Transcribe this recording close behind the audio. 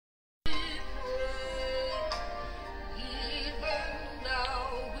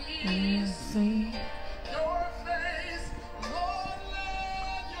See.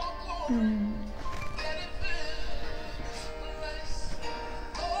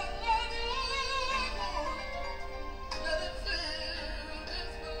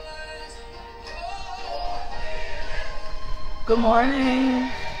 Good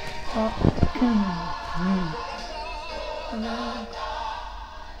morning.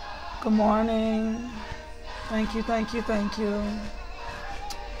 Good morning. Thank you, thank you, thank you.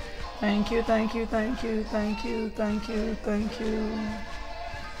 Thank you, thank you, thank you, thank you, thank you, thank you.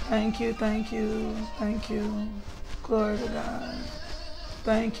 Thank you, thank you, thank you. Glory to God.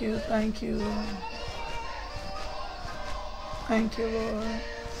 Thank you, thank you. Thank you, Lord.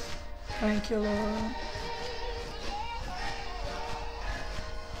 Thank you, Lord.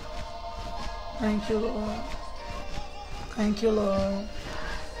 Thank you, Lord. Thank you, Lord.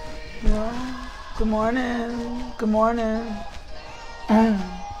 Yeah. Good morning. Good morning.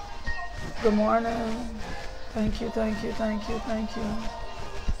 Good morning. Thank you, thank you, thank you, thank you.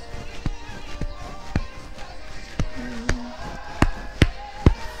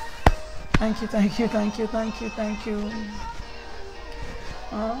 Thank you, thank you, thank you, thank you, thank you.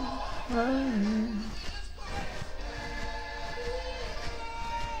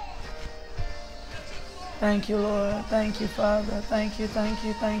 Thank you, Lord. Thank you, Father. Thank you, thank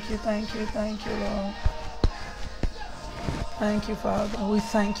you, thank you, thank you, thank you, Lord. Thank you, Father. We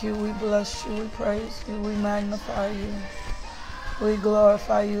thank you. We bless you. We praise you. We magnify you. We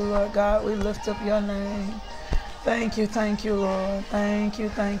glorify you, Lord God. We lift up your name. Thank you, Lord. Thank you,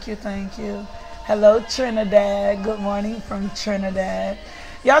 thank you, thank you. Hello, Trinidad. Good morning from Trinidad.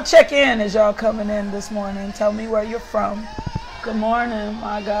 Y'all check in as y'all coming in this morning. Tell me where you're from. Good morning,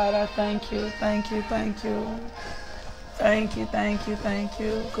 my God. I thank you. Thank you, thank you. Thank you, thank you, thank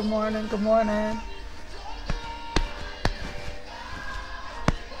you. Good morning, good morning.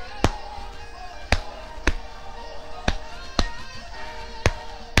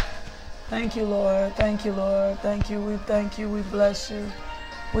 Thank you, Lord. Thank you, Lord. Thank you. We thank you. We bless you.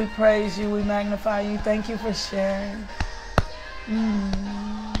 We praise you. We magnify you. Thank you for sharing.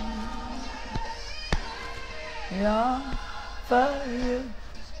 Yeah, for you,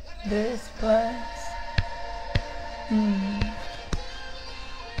 this place.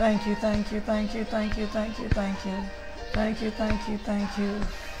 Thank you, thank you, thank you, thank you, thank you, thank you. Thank you, thank you, thank you.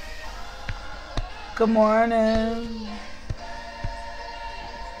 Good morning.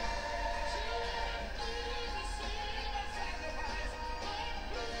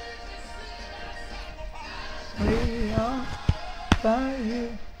 We are for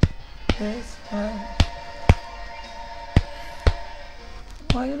you, this place.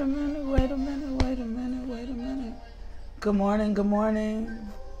 Wait a minute, wait a minute, wait a minute, wait a minute. Good morning, good morning.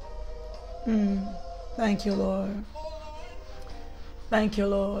 Thank you, Lord. Thank you,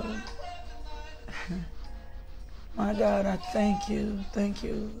 Lord. My God, I thank you. Thank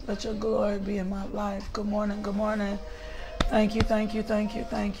you. Let your glory be in my life. Good morning, good morning. Thank you, thank you, thank you,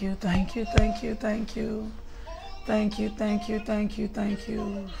 thank you, thank you, thank you, thank you. Thank you, thank you, thank you, thank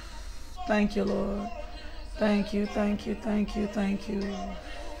you. Thank you, Lord. Thank you, thank you, thank you, thank you.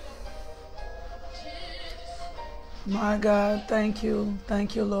 My God, thank you.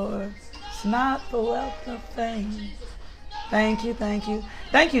 Thank you, Lord. It's not the wealth of fame. Thank you, thank you.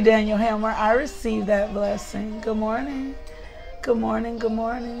 Thank you, Daniel Hammer. I received that blessing. Good morning. Good morning, good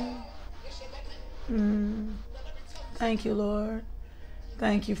morning. Thank you, Lord.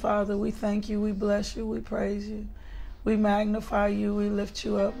 Thank you, Father. We thank you. We bless you. We praise you. We magnify you. We lift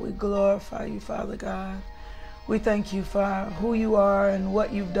you up. We glorify you, Father God. We thank you for who you are and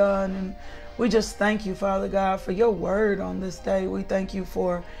what you've done. And we just thank you, Father God, for your word on this day. We thank you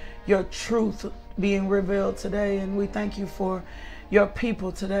for your truth being revealed today. And we thank you for your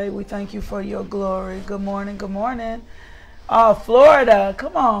people today. We thank you for your glory. Good morning. Good morning. Oh, Florida.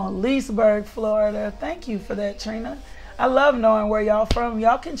 Come on. Leesburg, Florida. Thank you for that, Trina. I love knowing where y'all from.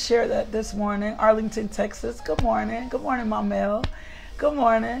 Y'all can share that this morning. Arlington, Texas. Good morning. Good morning, Mel. Good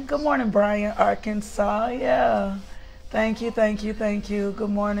morning. Good morning, Bryan, Arkansas. Yeah. Thank you, thank you, thank you. Good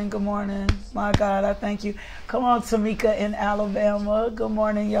morning, good morning. My God, I thank you. Come on, Tamika in Alabama. Good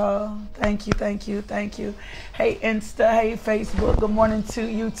morning, y'all. Thank you, thank you, thank you. Hey, Insta. Hey, Facebook. Good morning to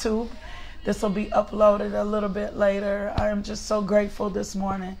YouTube. This will be uploaded a little bit later. I am just so grateful this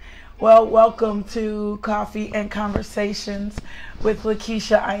morning. Well, welcome to Coffee and Conversations with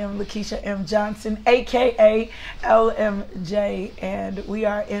LaKisha. I am LaKisha M. Johnson, a.k.a. LMJ, and we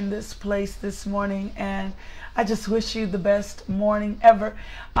are in this place this morning, and I just wish you the best morning ever.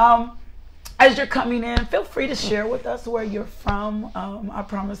 As you're coming in, feel free to share with us where you're from. I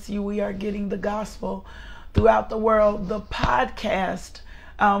promise you we are getting the gospel throughout the world. The podcast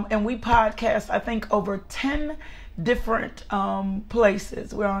and we podcast, I think, over 10 different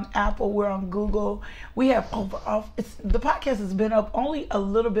places. We're on Apple, we're on Google. We have the podcast has been up only a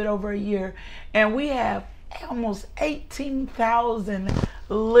little bit over a year, and we have almost 18,000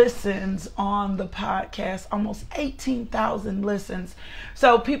 listens on the podcast, almost 18,000 listens.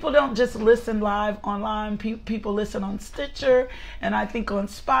 So people don't just listen live online. People listen on Stitcher, and I think on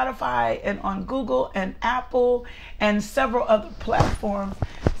Spotify and on Google and Apple and several other platforms.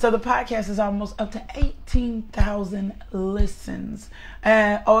 So the podcast is almost up to 18,000 listens,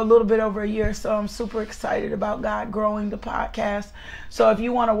 or a little bit over a year. So I'm super excited about God growing the podcast. So if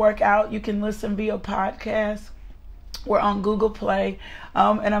you want to work out, you can listen via podcast. We're on Google Play,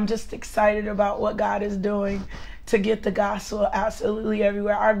 and I'm just excited about what God is doing to get the gospel absolutely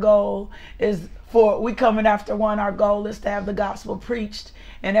everywhere. Our goal is we coming after one. Our goal is to have the gospel preached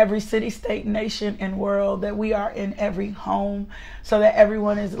in every city, state, nation, and world, that we are in every home, so that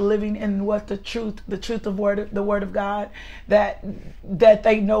everyone is living in what the truth of the word of God, that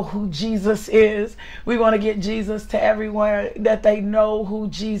they know who Jesus is. We want to get Jesus to everywhere, that they know who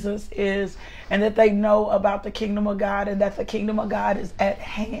Jesus is, and that they know about the kingdom of God, and that the kingdom of God is at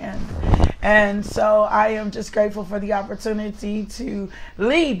hand. And so I am just grateful for the opportunity to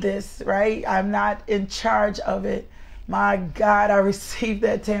lead this, right? I'm not in charge of it. My God, I received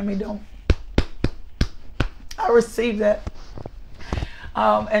that, Tammy. I received that.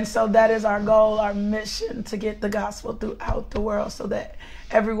 And so that is our goal, our mission, to get the gospel throughout the world, so that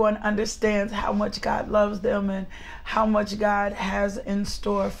everyone understands how much God loves them and how much God has in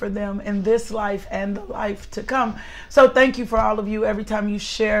store for them in this life and the life to come. So thank you for all of you. Every time you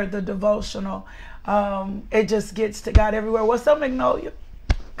share the devotional, it just gets to God everywhere. What's up, Magnolia?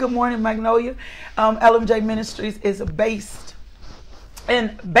 Good morning, Magnolia. LMJ Ministries is based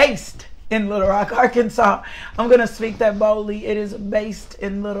in Little Rock, Arkansas. I'm going to speak that boldly. It is based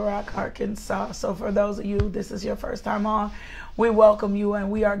in Little Rock, Arkansas. So for those of you, this is your first time on, we welcome you,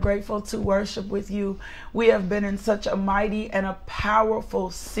 and we are grateful to worship with you. We have been in such a mighty and a powerful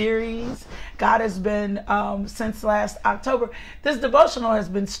series. God has been, since last October, this devotional has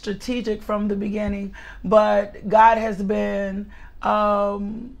been strategic from the beginning, but God has been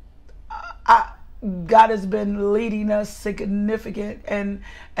God has been leading us significant and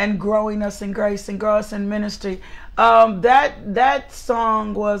growing us in grace and grow us in ministry. That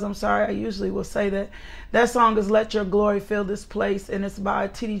song was, I'm sorry, I usually will say that song is Let Your Glory Fill This Place, and it's by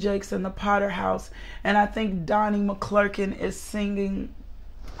T.D. Jakes and the Potter House. And I think Donnie McClurkin is singing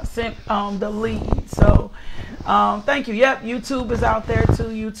the lead. So thank you. Yep, YouTube is out there too.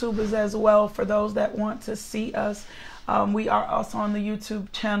 YouTube is as well for those that want to see us. We are also on the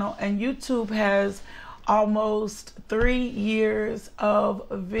YouTube channel, and YouTube has almost 3 years of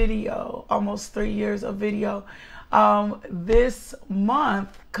video, this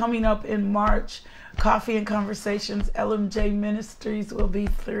month, coming up in March, Coffee and Conversations, LMJ Ministries will be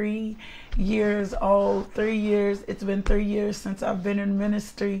 3 years old. 3 years. It's been 3 years since I've been in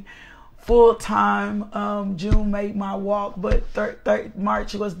ministry full time. June made my walk, but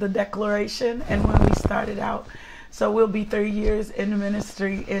March was the declaration, and when we started out. So we'll be 3 years in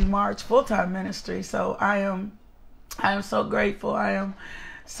ministry in March, full-time ministry. So I am so grateful. I am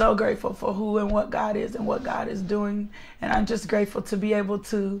so grateful for who and what God is and what God is doing. And I'm just grateful to be able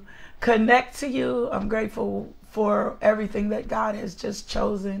to connect to you. I'm grateful for everything that God has just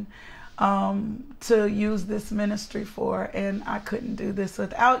chosen to use this ministry for. And I couldn't do this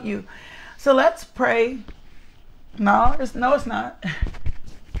without you. So let's pray. No, it's not.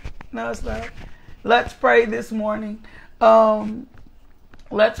 No, it's not. Let's pray this morning.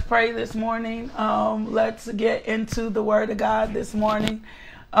 Let's get into the word of God this morning.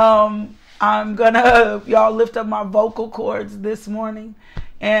 I'm gonna, y'all, lift up my vocal cords this morning,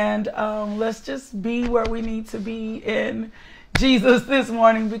 and let's just be where we need to be in Jesus this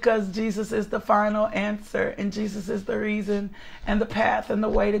morning, because Jesus is the final answer, and Jesus is the reason, and the path and the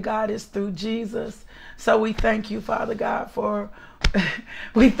way to God is through Jesus. So we thank you, Father God, for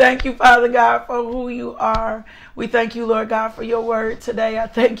who you are. We thank you, Lord God, for your word today. I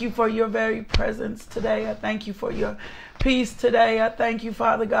thank you for your very presence today. I thank you for your peace today. I thank you,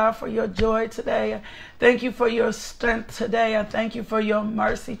 Father God, for your joy today. I thank you for your strength today. I thank you for your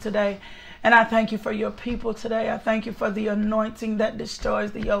mercy today. And I thank you for your people today. I thank you for the anointing that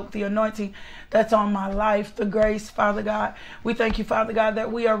destroys the yoke, the anointing that's on my life, the grace, Father God. We thank you, Father God,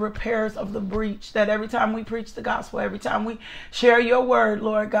 that we are repairers of the breach, that every time we preach the gospel, every time we share your word,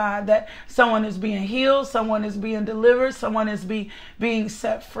 Lord God, that someone is being healed, someone is being delivered, someone is being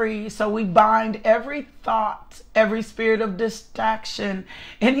set free. So we bind everything thought, every spirit of distraction,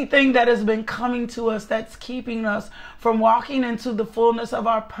 anything that has been coming to us that's keeping us from walking into the fullness of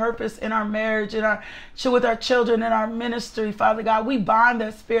our purpose in our marriage, with our children, in our ministry, Father God. We bind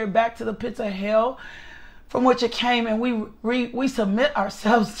that spirit back to the pits of hell from which it came, and we submit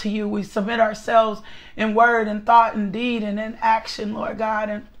ourselves to you. We submit ourselves in word and thought and deed and in action, Lord God.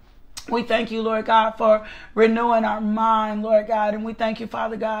 And we thank you, Lord God, for renewing our mind, Lord God. And we thank you,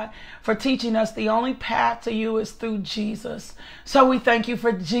 Father God, for teaching us the only path to you is through Jesus. So we thank you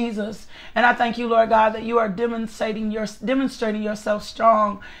for Jesus. And I thank you, Lord God, that you are demonstrating yourself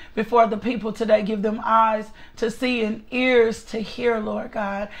strong before the people today. Give them eyes to see and ears to hear, Lord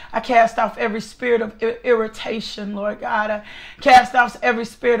God. I cast off every spirit of irritation, Lord God. I cast off every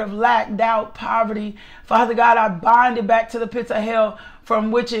spirit of lack, doubt, poverty. Father God, I bind it back to the pits of hell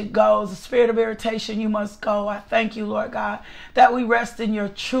from which it goes. The spirit of irritation, you must go. I thank you, Lord God, that we rest in your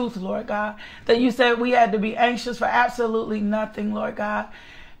truth, Lord God, that you said we had to be anxious for absolutely nothing, Lord God.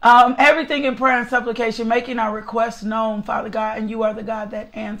 Everything in prayer and supplication, making our requests known, Father God, and you are the God that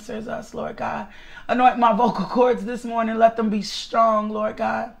answers us, Lord God. Anoint my vocal cords this morning. Let them be strong, Lord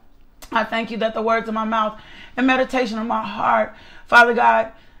God. I thank you that the words of my mouth and meditation of my heart, Father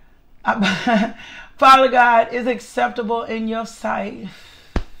God, Father God, is acceptable in your sight.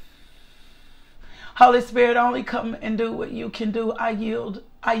 Holy Spirit, only come and do what you can do. I yield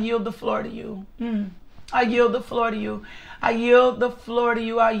the floor to you. I yield the floor to you. I yield the floor to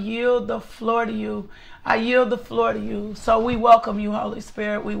you. I yield the floor to you. I yield the floor to you. So we welcome you, Holy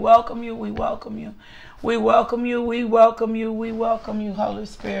Spirit. We welcome you. We welcome you. We welcome you. We welcome you. We welcome you, Holy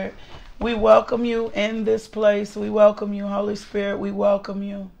Spirit. We welcome you in this place. We welcome you, Holy Spirit. We welcome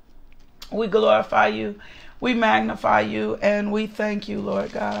you. We glorify you. We magnify you. And we thank you,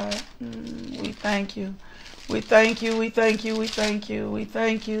 Lord God. We thank you. We thank you. We thank you. We thank you. We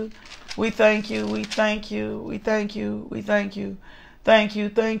thank you. We thank you. We thank you. We thank you. We thank you. Thank you.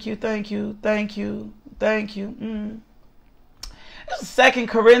 Thank you. Thank you. Thank you. Thank you. This is 2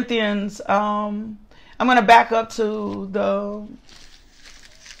 Corinthians. I'm going to back up to the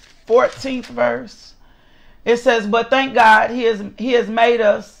 14th verse. It says, "But thank God he has made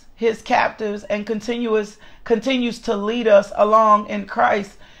us his captives and continues to lead us along in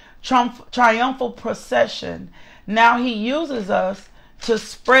Christ's triumphal procession. Now he uses us to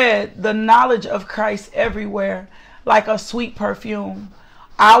spread the knowledge of Christ everywhere like a sweet perfume.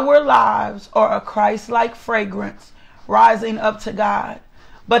 Our lives are a Christ-like fragrance rising up to God.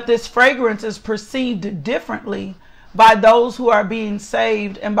 But this fragrance is perceived differently by those who are being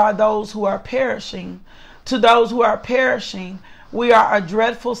saved and by those who are perishing. To those who are perishing, we are a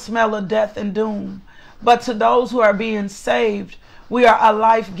dreadful smell of death and doom. But to those who are being saved, we are a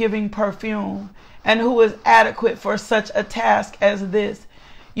life-giving perfume, and who is adequate for such a task as this.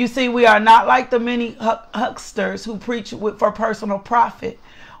 You see, we are not like the many hucksters who preach for personal profit.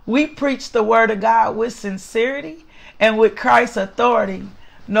 We preach the word of God with sincerity and with Christ's authority,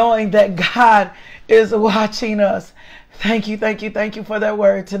 knowing that God is watching us." Thank you, thank you, thank you for that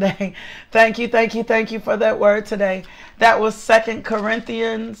word today. Thank you, thank you, thank you for that word today. That was 2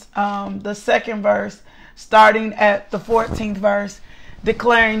 Corinthians, the 2nd verse, starting at the 14th verse,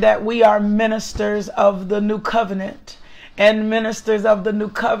 declaring that we are ministers of the new covenant. And ministers of the new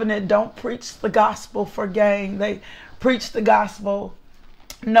covenant don't preach the gospel for gain. They preach the gospel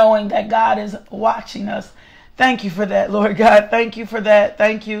knowing that God is watching us. Thank you for that, Lord God. Thank you for that.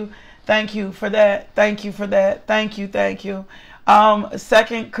 Thank you. Thank you for that. Thank you for that. Thank you. Thank you.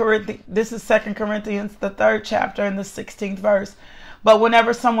 This is 2 Corinthians, the 3rd chapter and the 16th verse. "But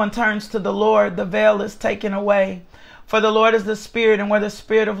whenever someone turns to the Lord, the veil is taken away. For the Lord is the Spirit, and where the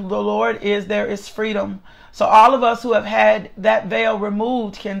Spirit of the Lord is, there is freedom." So all of us who have had that veil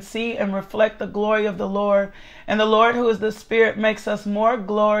removed can see and reflect the glory of the Lord. And the Lord, who is the Spirit, makes us more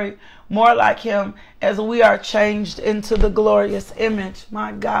like him as we are changed into the glorious image.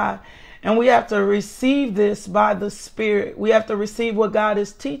 My God. And we have to receive this by the Spirit. We have to receive what God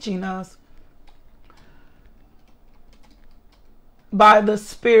is teaching us by the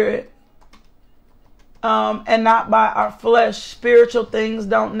Spirit, and not by our flesh. Spiritual things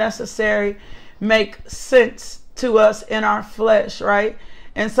don't necessarily make sense to us in our flesh, right?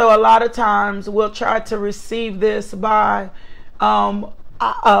 And so a lot of times we'll try to receive this by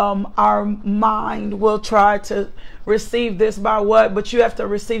our mind. We'll try to receive this by what? But you have to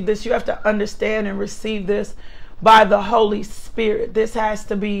receive this. You have to understand and receive this by the Holy Spirit. This has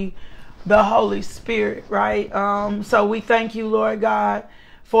to be the Holy Spirit, right? So we thank you, Lord God,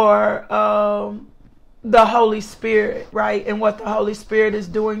 for the Holy Spirit, right? And what the Holy Spirit is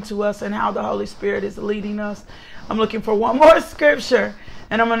doing to us and how the Holy Spirit is leading us. I'm looking for one more scripture,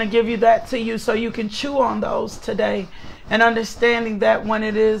 and I'm going to give you that to you so you can chew on those today, and understanding that when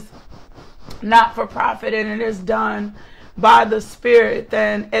it is not for profit and it is done by the Spirit,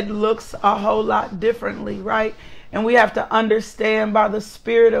 then it looks a whole lot differently, right? And we have to understand by the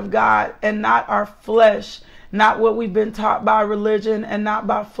Spirit of God and not our flesh, not what we've been taught by religion and not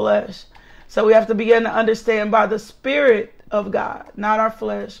by flesh. So we have to begin to understand by the Spirit of God, not our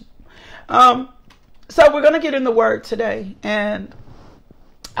flesh. So we're going to get in the Word today. And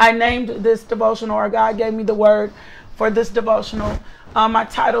I named this devotional, or God gave me the word for this devotional. I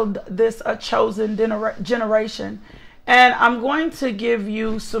titled this A Chosen Generation. And I'm going to give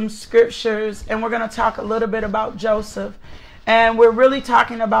you some scriptures, and we're going to talk a little bit about Joseph. And we're really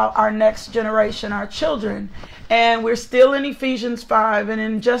talking about our next generation, our children. And we're still in Ephesians 5. And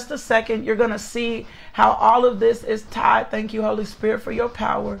in just a second, you're going to see how all of this is tied. Thank you, Holy Spirit, for your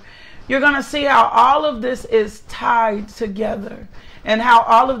power. You're going to see how all of this is tied together and how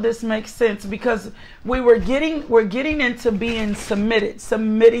all of this makes sense, because we're getting into being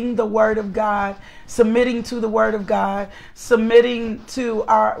submitting the Word of God, submitting to the Word of God, submitting to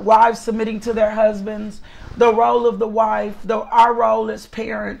our wives, submitting to their husbands, the role of the wife, our role as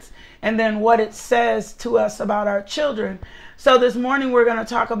parents, and then what it says to us about our children. So this morning we're going to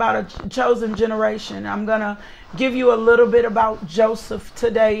talk about a chosen generation. I'm going to give you a little bit about Joseph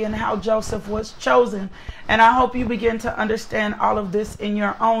today and how Joseph was chosen. And I hope you begin to understand all of this in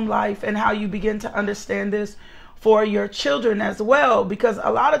your own life and how you begin to understand this for your children as well. Because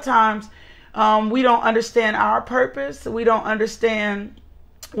a lot of times we don't understand our purpose. We don't understand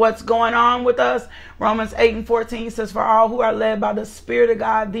what's going on with us. Romans 8:14 says, for all who are led by the Spirit of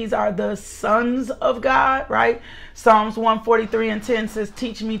God, these are the sons of God, right? Psalms 143:10 says,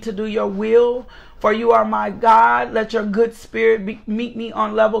 teach me to do your will, for you are my God. Let your good spirit meet me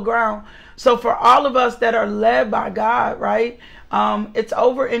on level ground. So for all of us that are led by God, right? It's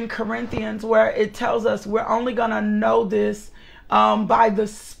over in Corinthians where it tells us we're only going to know this by the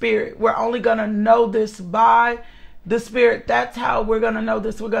Spirit. We're only going to know this by the Spirit. That's how we're going to know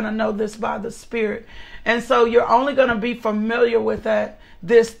this. We're going to know this by the Spirit. And so you're only going to be familiar with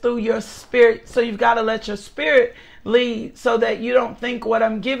this through your spirit. So you've got to let your spirit lead, so that you don't think what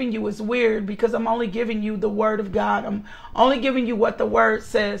I'm giving you is weird, because I'm only giving you the Word of God. I'm only giving you what the Word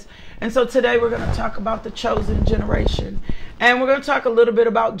says. And so today we're going to talk about the chosen generation. And we're going to talk a little bit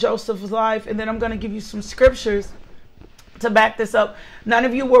about Joseph's life, and then I'm going to give you some scriptures to back this up. None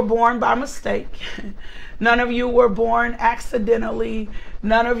of you were born by mistake. None of you were born accidentally.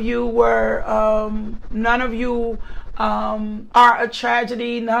 None of you are a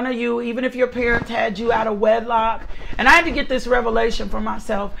tragedy. None of you, even if your parents had you out of wedlock. And I had to get this revelation for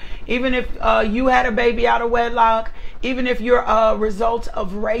myself. Even if you had a baby out of wedlock, even if you're a result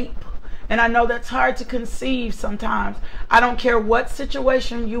of rape, and I know that's hard to conceive sometimes. I don't care what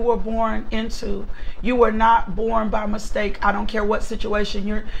situation you were born into. You were not born by mistake. I don't care what situation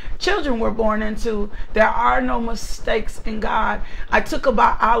your children were born into. There are no mistakes in God. I took a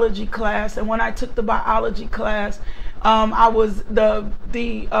biology class, and when I took the biology class, I was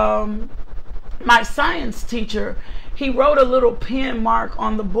my science teacher. He wrote a little pen mark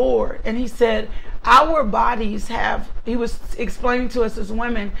on the board, and he said, our bodies he was explaining to us as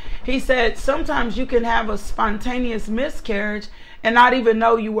women, he said, sometimes you can have a spontaneous miscarriage and not even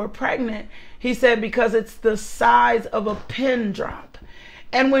know you were pregnant. He said, because it's the size of a pin drop.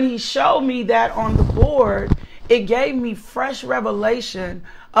 And when he showed me that on the board, it gave me fresh revelation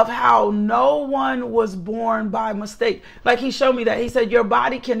of how no one was born by mistake. Like he showed me that. He said, your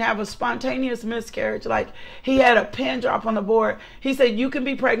body can have a spontaneous miscarriage. Like he had a pin drop on the board. He said, you can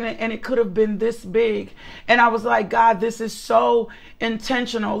be pregnant and it could have been this big. And I was like, God, this is so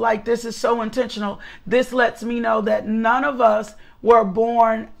intentional. Like this is so intentional. This lets me know that none of us were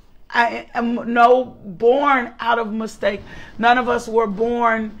born born out of mistake. None of us were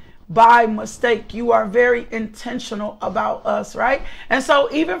born by mistake. You are very intentional about us, right? And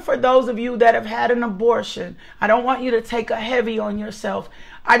so even for those of you that have had an abortion, I don't want you to take a heavy on yourself.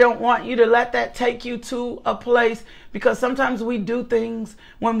 I don't want you to let that take you to a place, because sometimes we do things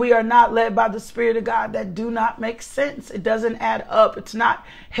when we are not led by the Spirit of God that do not make sense. It doesn't add up. It's not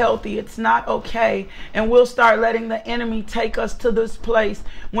healthy. It's not okay. And we'll start letting the enemy take us to this place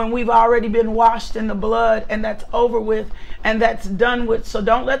when we've already been washed in the blood, and that's over with and that's done with. So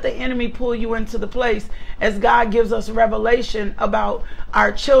don't let the enemy pull you into the place as God gives us revelation about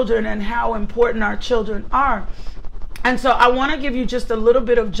our children and how important our children are. And so I want to give you just a little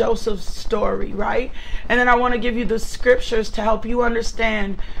bit of Joseph's story, right? And then I want to give you the scriptures to help you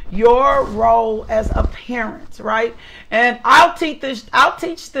understand your role as a parent, right? And I'll teach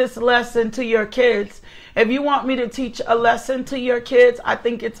this lesson to your kids. If you want me to teach a lesson to your kids, I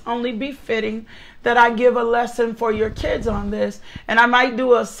think it's only befitting that I give a lesson for your kids on this. And I might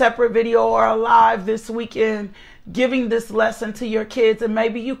do a separate video or a live this weekend giving this lesson to your kids, and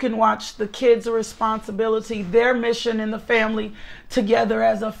maybe you can watch the kids' responsibility, their mission in the family together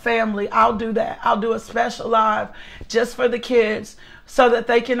as a family. I'll do that. I'll do a special live just for the kids so that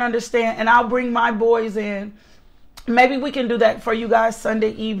they can understand, and I'll bring my boys in. Maybe we can do that for you guys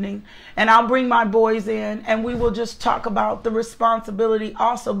Sunday evening, and I'll bring my boys in and we will just talk about the responsibility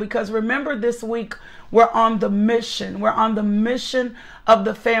also, because remember, this week we're on the mission. We're on the mission of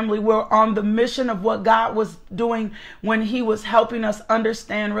the family. We're on the mission of what God was doing when he was helping us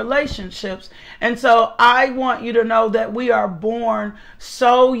understand relationships. And so I want you to know that we are born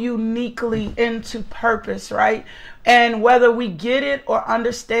so uniquely into purpose, right? And whether we get it or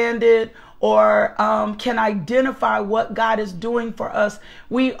understand it or can identify what God is doing for us,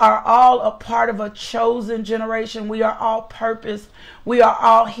 we are all a part of a chosen generation. We are all purposed. We are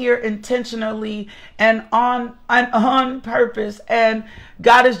all here intentionally and on purpose. And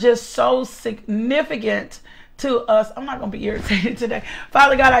God is just so significant to us. I'm not going to be irritated today.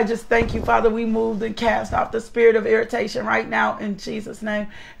 Father God, I just thank you, Father. We moved and cast off the spirit of irritation right now in Jesus' name.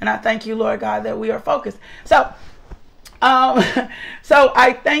 And I thank you, Lord God, that we are focused. So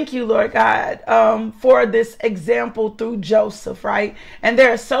I thank you, Lord God, for this example through Joseph, right? And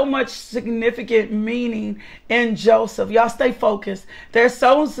there is so much significant meaning in Joseph. Y'all stay focused. There's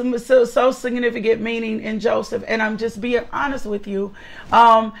so significant meaning in Joseph. And I'm just being honest with you.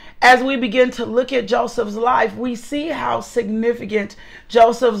 As we begin to look at Joseph's life, we see how significant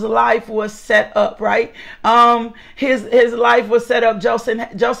Joseph's life was set up, right? His life was set up.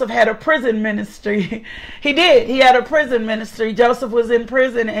 Joseph had a prison ministry. He did. He had a prison ministry. Joseph was in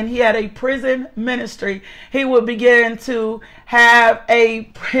prison and he had a prison ministry. He would begin to have a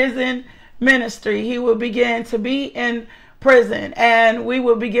prison ministry. He would begin to be in prison, and we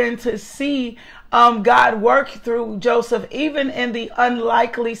will begin to see God work through Joseph even in the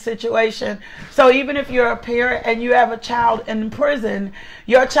unlikely situation. So even if you're a parent and you have a child in prison,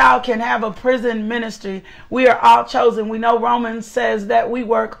 your child can have a prison ministry. We are all chosen. We know Romans says that we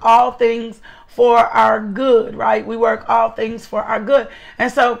work all things for our good, right? We work all things for our good.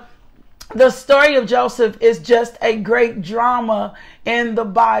 And so the story of Joseph is just a great drama in the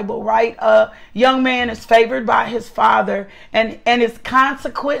Bible, right? A young man is favored by his father, and is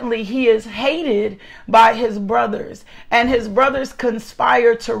consequently he is hated by his brothers. And his brothers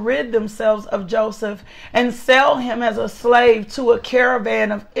conspire to rid themselves of Joseph and sell him as a slave to a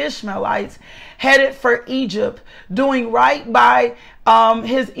caravan of Ishmaelites headed for Egypt, doing right by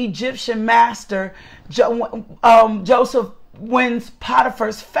his Egyptian master. Joseph wins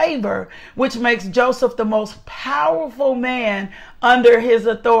Potiphar's favor, which makes Joseph the most powerful man under his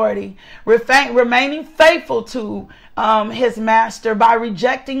authority, remaining faithful to his master by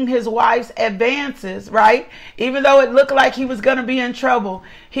rejecting his wife's advances, right? Even though it looked like he was going to be in trouble,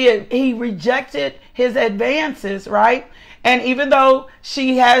 he rejected his advances, right? And even though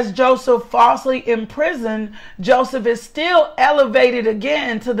she has Joseph falsely imprisoned, Joseph is still elevated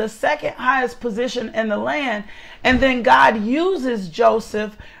again to the second highest position in the land. And then God uses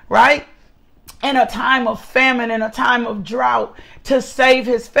Joseph, right, in a time of famine, in a time of drought, to save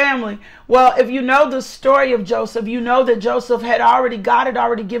his family. Well, if you know the story of Joseph, you know that God had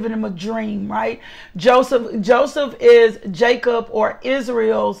already given him a dream, right? Joseph is Jacob, or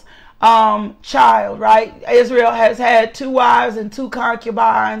Israel's child, right? Israel has had 2 wives and 2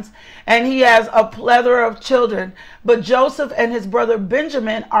 concubines, and he has a plethora of children. But Joseph and his brother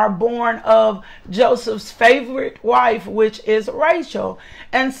Benjamin are born of Joseph's favorite wife, which is Rachel.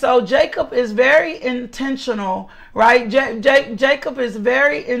 And so Jacob is very intentional, right? Jacob is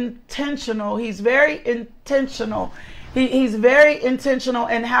very intentional. He's very intentional. He's very intentional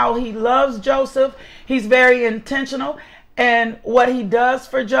in how he loves Joseph. He's very intentional and what he does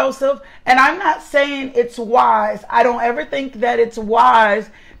for Joseph. And I'm not saying it's wise. I don't ever think that it's wise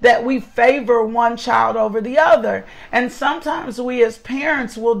that we favor one child over the other. And sometimes we as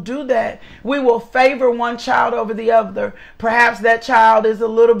parents will do that. We will favor one child over the other. Perhaps that child is a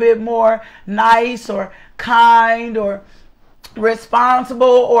little bit more nice or kind or responsible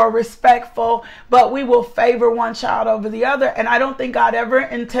or respectful, but we will favor one child over the other. And I don't think God ever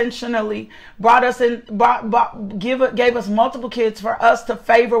intentionally gave us multiple kids for us to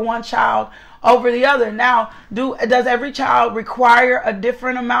favor one child over the other. Now, does every child require a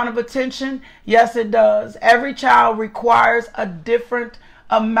different amount of attention? Yes, it does. Every child requires a different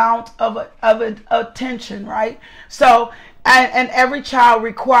amount of attention, right? So, and every child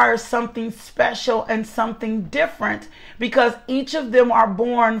requires something special and something different, because each of them are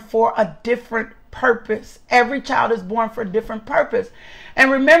born for a different purpose. Every child is born for a different purpose. And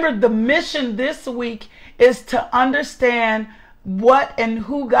remember, the mission this week is to understand what and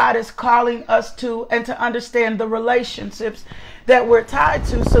who God is calling us to, and to understand the relationships that we're tied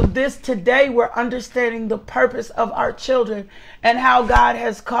to. So today we're understanding the purpose of our children and how God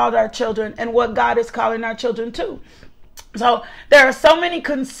has called our children and what God is calling our children to. So there are so many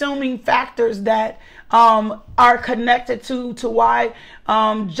consuming factors that are connected to why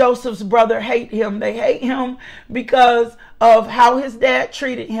Joseph's brother hate him. They hate him because of how his dad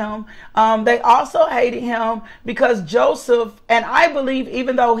treated him. They also hated him because Joseph, and I believe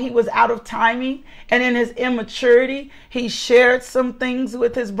even though he was out of timing and in his immaturity, he shared some things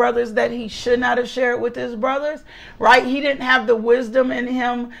with his brothers that he should not have shared with his brothers, right? He didn't have the wisdom in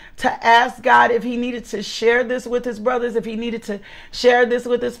him to ask God if he needed to share this with his brothers, if he needed to share this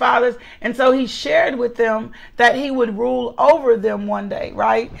with his fathers. And so he shared with them that he would rule over them one day,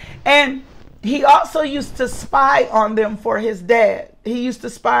 right? And he also used to spy on them for his dad. He used to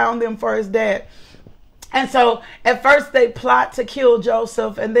spy on them for his dad. And so at first they plot to kill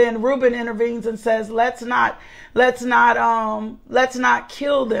Joseph, and then Reuben intervenes and says, let's not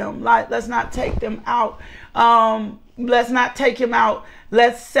kill them. Let's not take them out. Let's not take him out.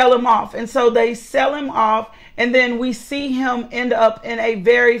 Let's sell him off. And so they sell him off, and then we see him end up in a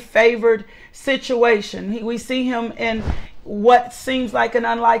very favored situation. We see him in what seems like an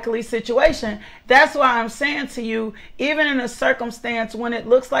unlikely situation. That's why I'm saying to you, even in a circumstance when it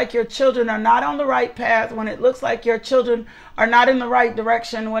looks like your children are not on the right path, when it looks like your children are not in the right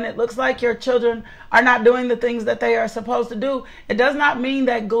direction, when it looks like your children are not doing the things that they are supposed to do, it does not mean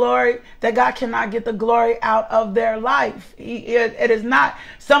that God cannot get the glory out of their life. It is not.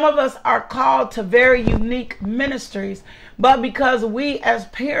 Some of us are called to very unique ministries, but because we as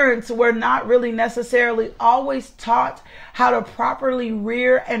parents were not really necessarily always taught how to properly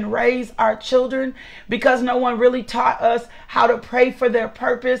rear and raise our children, because no one really taught us how to pray for their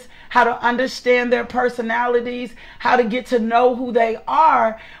purpose, how to understand their personalities, how to get to know who they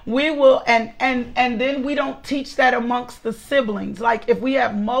are, we will, and then we don't teach that amongst the siblings. Like if we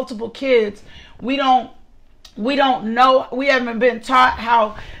have multiple kids, we don't know, we haven't been taught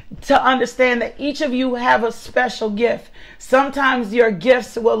how to understand that each of you have a special gift. Sometimes your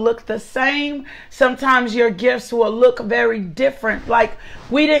gifts will look the same. Sometimes your gifts will look very different. Like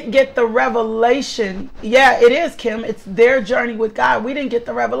we didn't get the revelation. Yeah, it is, Kim. It's their journey with God. We didn't get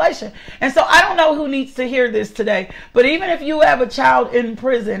the revelation. And so I don't know who needs to hear this today, but even if you have a child in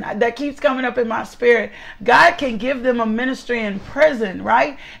prison, that keeps coming up in my spirit, God can give them a ministry in prison,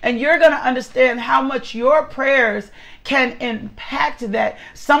 right? And you're going to understand how much your prayers can impact that.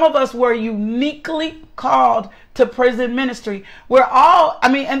 Some of us were uniquely called to prison ministry. We're all,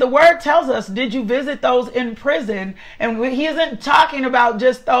 and the word tells us, did you visit those in prison? And he isn't talking about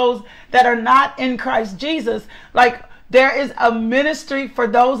just those that are not in Christ Jesus. Like there is a ministry for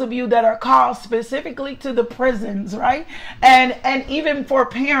those of you that are called specifically to the prisons, right? And even for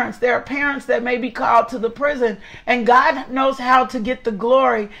parents, there are parents that may be called to the prison, and God knows how to get the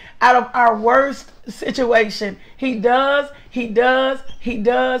glory out of our worst situation. He does. He can get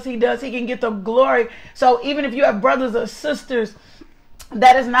the glory. So even if you have brothers or sisters,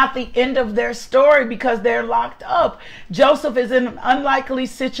 that is not the end of their story because they're locked up. Joseph is in an unlikely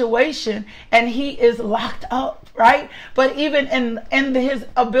situation and he is locked up, right? But even in his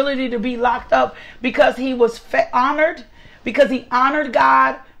ability to be locked up, because he was honored, because he honored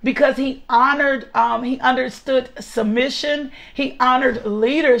God, because he understood submission, he honored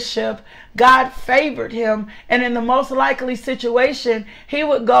leadership, God favored him. And in the most likely situation, he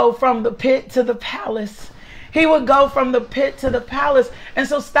would go from the pit to the palace. He would go from the pit to the palace. And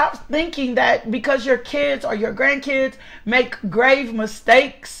so stop thinking that because your kids or your grandkids make grave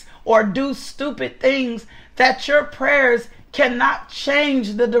mistakes or do stupid things, that your prayers cannot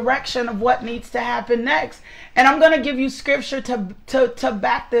change the direction of what needs to happen next. And I'm going to give you scripture to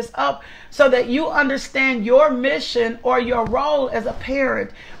back this up so that you understand your mission or your role as a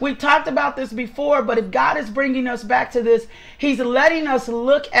parent. We've talked about this before, but if God is bringing us back to this, he's letting us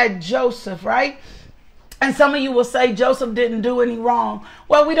look at Joseph, right? And some of you will say Joseph didn't do any wrong.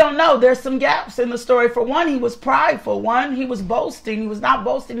 Well, we don't know. There's some gaps in the story. For one, he was prideful. One, he was boasting. He was not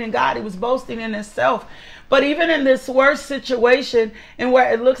boasting in God. He was boasting in himself. But even in this worst situation, and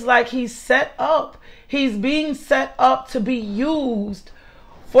where it looks like he's set up, he's being set up to be used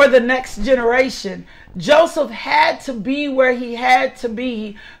for the next generation. Joseph had to be where he had to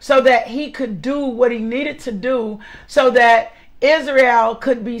be so that he could do what he needed to do, so that Israel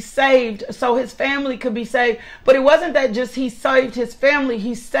could be saved, so his family could be saved. But it wasn't that just he saved his family,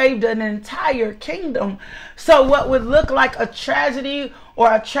 he saved an entire kingdom. So what would look like a tragedy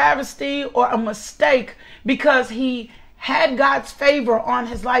or a travesty or a mistake, because he had God's favor on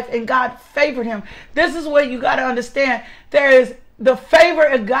his life and God favored him. This is what you got to understand. The favor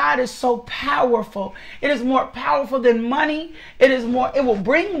of God is so powerful. It is more powerful than money. It will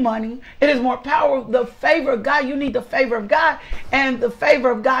bring money. It is more powerful. The favor of God, you need the favor of God. And the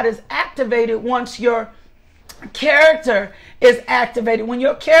favor of God is activated once your character is activated. When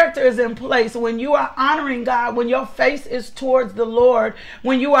your character is in place, when you are honoring God, when your face is towards the Lord,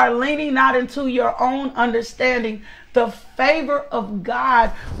 when you are leaning not into your own understanding, the favor of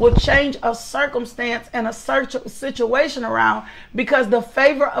God will change a circumstance and a situation around, because the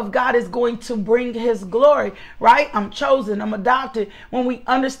favor of God is going to bring his glory, right? I'm chosen, I'm adopted, when we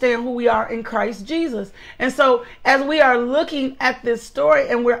understand who we are in Christ Jesus. And so as we are looking at this story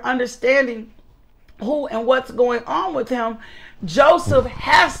and we're understanding who and what's going on with him, Joseph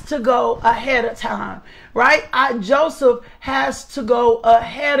has to go ahead of time, right? Joseph has to go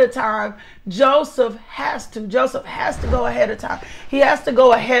ahead of time. Joseph has to go ahead of time. He has to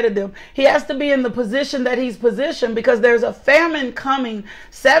go ahead of them. He has to be in the position that he's positioned, because there's a famine coming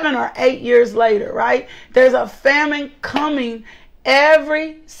 7 or 8 years later, right? There's a famine coming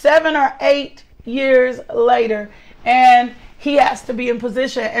every 7 or 8 years later, and he has to be in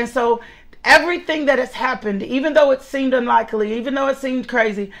position. And so everything that has happened, even though it seemed unlikely, even though it seemed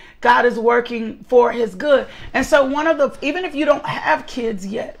crazy, God is working for his good. And so even if you don't have kids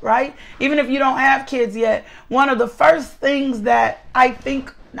yet, right? Even if you don't have kids yet, one of the first things that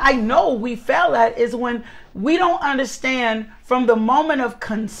I know we fail at is when we don't understand from the moment of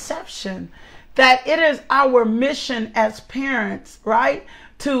conception that it is our mission as parents, right,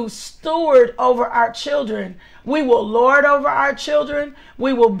 to steward over our children. We will lord over our children.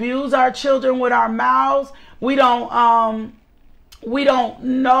 We will abuse our children with our mouths. We don't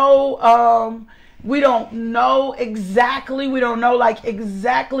know exactly. We don't know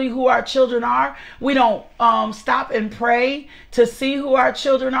exactly who our children are. We don't stop and pray to see who our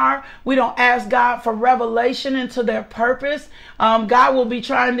children are. We don't ask God for revelation into their purpose. God will be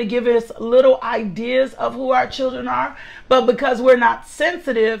trying to give us little ideas of who our children are, but because we're not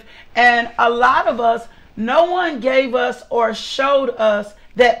sensitive, and a lot of us, no one gave us or showed us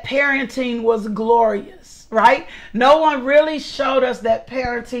that parenting was glorious, right? No one really showed us that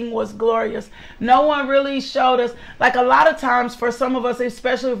parenting was glorious. No one really showed us, like a lot of times for some of us,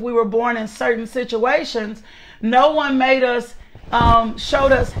 especially if we were born in certain situations, no one made us,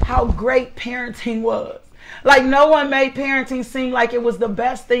 showed us how great parenting was. Like no one made parenting seem like it was the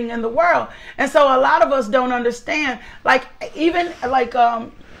best thing in the world. And so a lot of us don't understand, even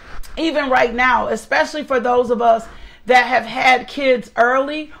right now, especially for those of us that have had kids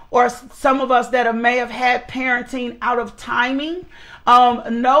early, or some of us that may have had parenting out of timing,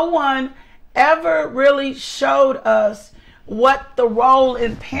 no one ever really showed us what the role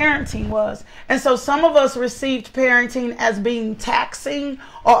in parenting was. And so some of us received parenting as being taxing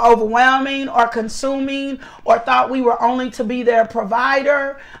or overwhelming or consuming, or thought we were only to be their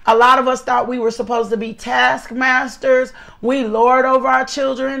provider. A lot of us thought we were supposed to be taskmasters. We lord over our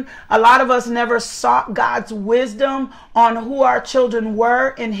children. A lot of us never sought God's wisdom on who our children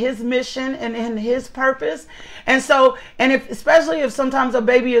were in his mission and in his purpose. And so, especially if sometimes a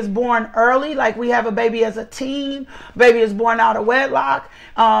baby is born early, like we have a baby as a teen, baby is born out of wedlock,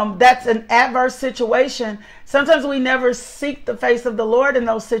 that's an adverse situation. Sometimes we never seek the face of the Lord in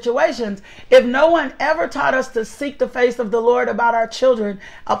those situations. If no one ever taught us to seek the face of the Lord about our children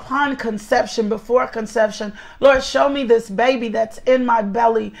upon conception, before conception, Lord, show me this baby that's in my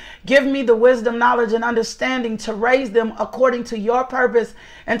belly. Give me the wisdom, knowledge, and understanding to raise them according to your purpose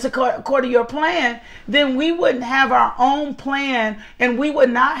and according to your plan, then we wouldn't have our own plan, and we would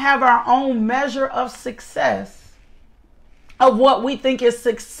not have our own measure of success, of what we think is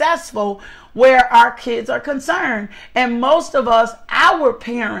successful where our kids are concerned. And most of us, our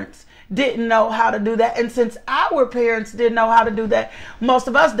parents, didn't know how to do that. And since our parents didn't know how to do that, most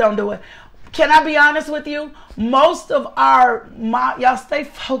of us don't do it. Can I be honest with you? Most of our, y'all stay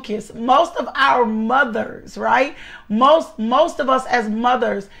focused. Most of our mothers, right? Most of us as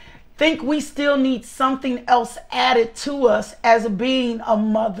mothers think we still need something else added to us as being a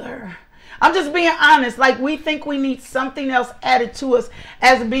mother. I'm just being honest. Like, we think we need something else added to us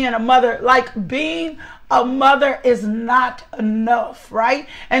as being a mother. Like, being a mother is not enough, right?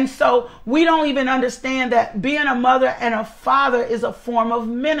 And so we don't even understand that being a mother and a father is a form of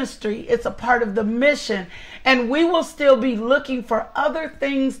ministry. It's a part of the mission. And we will still be looking for other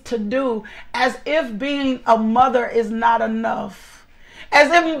things to do as if being a mother is not enough. As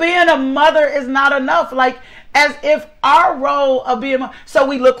if being a mother is not enough. Like, as if our role of being, so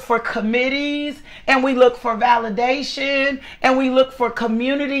we look for committees and we look for validation and we look for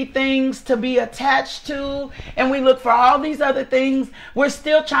community things to be attached to and we look for all these other things. We're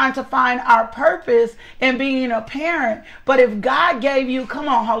still trying to find our purpose in being a parent. But if God gave you, come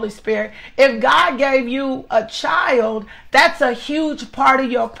on, Holy Spirit, if God gave you a child, that's a huge part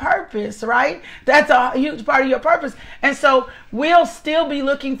of your purpose, right? That's a huge part of your purpose. And so we'll still be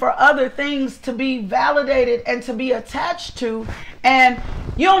looking for other things to be validated and to be attached to. And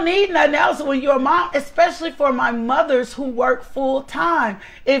you don't need nothing else when you're a mom, especially for my mothers who work full time.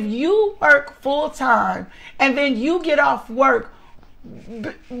 If you work full time and then you get off work,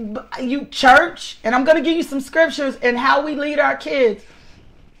 you church, and I'm going to give you some scriptures and how we lead our kids,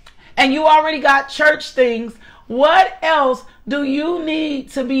 and you already got church things, what else do you need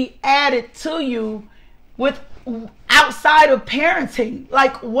to be added to you with outside of parenting?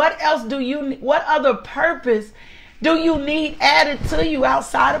 Like, what else do you, what other purpose do you need added to you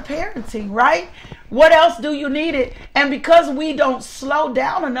outside of parenting, right? What else do you need it? And because we don't slow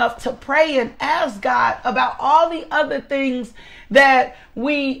down enough to pray and ask God about all the other things that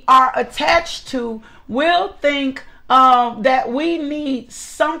we are attached to, we'll think that we need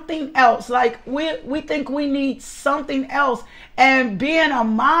something else. Like, we think we need something else. And being a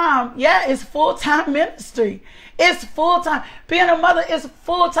mom, yeah, it's full-time ministry. It's full-time. Being a mother is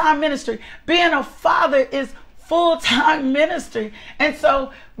full-time ministry. Being a father is full-time ministry. And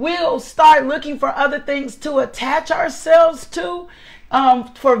so we'll start looking for other things to attach ourselves to,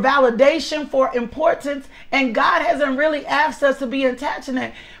 for validation, for importance. And God hasn't really asked us to be attached to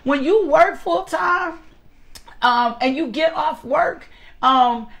that. When you work full-time, and you get off work,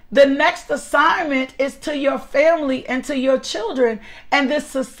 the next assignment is to your family and to your children. And this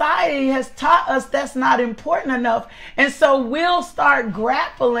society has taught us that's not important enough. And so we'll start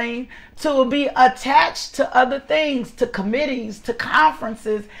grappling to be attached to other things, to committees, to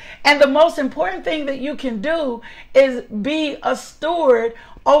conferences. And the most important thing that you can do is be a steward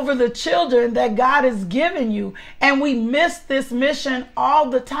over the children that God has given you. And we miss this mission all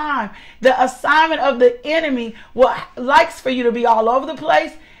the time. The assignment of the enemy likes for you to be all over the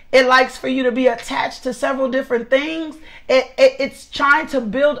place. It likes for you to be attached to several different things. It's trying to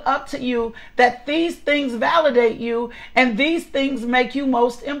build up to you that these things validate you and these things make you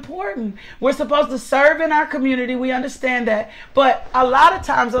most important. We're supposed to serve in our community. We understand that. But a lot of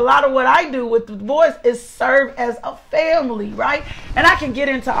times, a lot of what I do with the boys is serve as a family, right? And I can get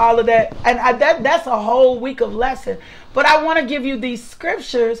into all of that. And that's a whole week of lesson. But I want to give you these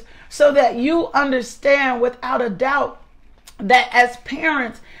scriptures so that you understand without a doubt that as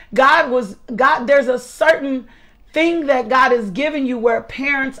parents, there's a certain thing that God has given you where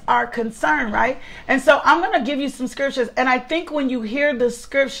parents are concerned, right? And so I'm going to give you some scriptures. And I think when you hear the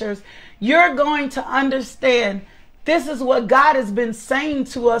scriptures, you're going to understand this is what God has been saying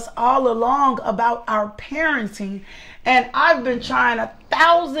to us all along about our parenting. And I've been trying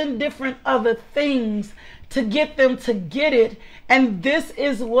 1,000 different other things to get them to get it. And this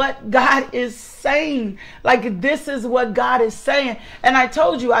is what God is saying. Like, this is what God is saying. And I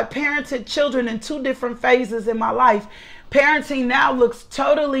told you, I parented children in 2 different phases in my life. Parenting now looks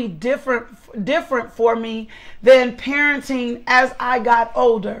totally different for me than parenting as I got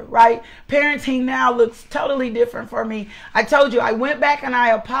older, right? Parenting now looks totally different for me. I told you, I went back and I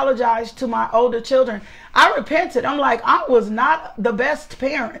apologized to my older children. I repented. I'm like, I was not the best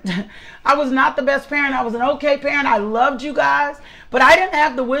parent. I was not the best parent. I was an okay parent. I loved you guys, but I didn't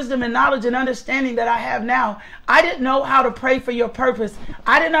have the wisdom and knowledge and understanding that I have now. I didn't know how to pray for your purpose.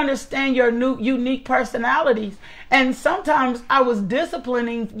 I didn't understand your new unique personalities. And sometimes I was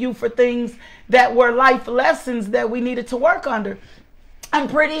disciplining you for things that were life lessons that we needed to work under. I'm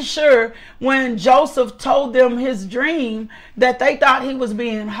pretty sure when Joseph told them his dream that they thought he was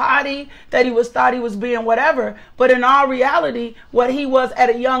being haughty, that thought he was being whatever. But in all reality, what he was at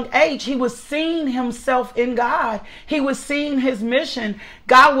a young age, he was seeing himself in God. He was seeing his mission.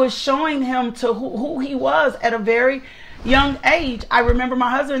 God was showing him to who he was at a very young age. I remember my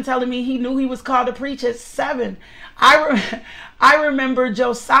husband telling me he knew he was called to preach at 7. I remember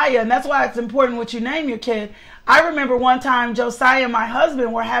Josiah, and that's why it's important what you name your kid. I remember one time Josiah and my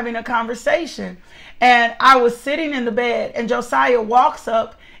husband were having a conversation, and I was sitting in the bed, and Josiah walks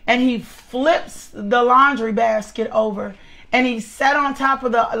up and he flips the laundry basket over, and he sat on top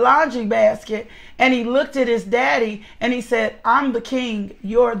of the laundry basket, and he looked at his daddy and he said, "I'm the king,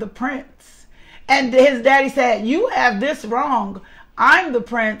 you're the prince." And his daddy said, "You have this wrong. I'm the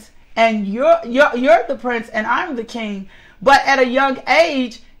prince and you're the prince and I'm the king." But at a young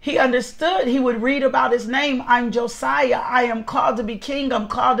age, he understood. He would read about his name. "I'm Josiah. I am called to be king. I'm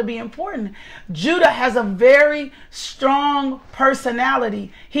called to be important." Judah has a very strong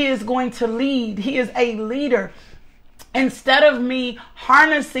personality. He is going to lead. He is a leader. Instead of me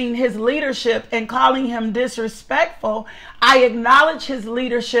harnessing his leadership and calling him disrespectful, I acknowledge his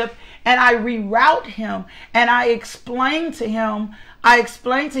leadership and I reroute him, and I explain to him,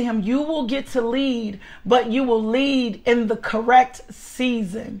 you will get to lead, but you will lead in the correct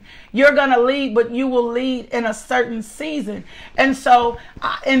season. You're going to lead, but you will lead in a certain season. And so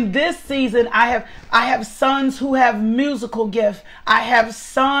in this season, I have sons who have musical gifts. I have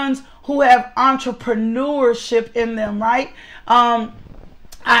sons who have entrepreneurship in them, right?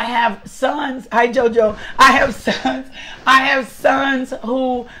 I have sons. Hi, Jojo. I have sons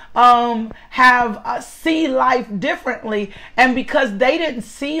who see life differently, and because they didn't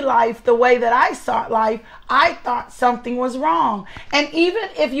see life the way that I saw life, I thought something was wrong. And even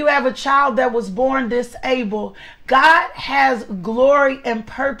if you have a child that was born disabled, God has glory and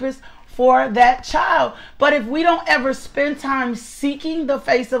purpose for that child. But if we don't ever spend time seeking the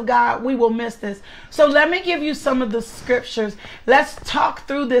face of God, we will miss this. So let me give you some of the scriptures. Let's talk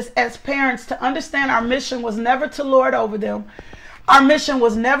through this as parents to understand our mission was never to lord over them. Our mission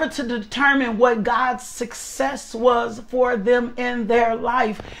was never to determine what God's success was for them in their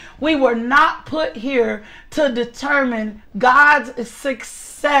life. We were not put here to determine God's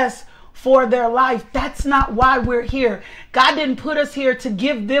success for their life. That's not why we're here. God didn't put us here to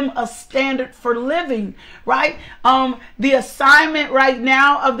give them a standard for living, right? The assignment right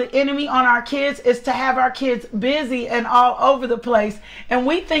now of the enemy on our kids is to have our kids busy and all over the place. And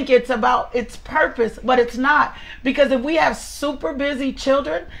we think it's about its purpose, but it's not. Because if we have super busy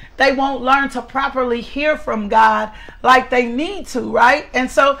children, they won't learn to properly hear from God like they need to, right? And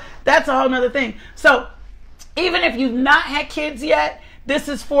so that's a whole nother thing. So even if you've not had kids yet, this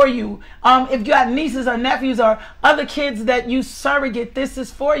is for you. If you got nieces or nephews or other kids that you surrogate, this is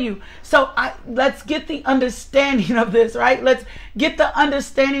for you. So let's get the understanding of this, right? Let's get the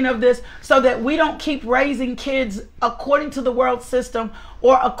understanding of this so that we don't keep raising kids according to the world system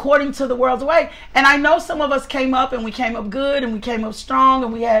or according to the world's way. And I know some of us came up and we came up good and we came up strong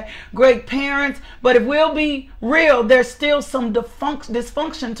and we had great parents. But if we'll be real, there's still some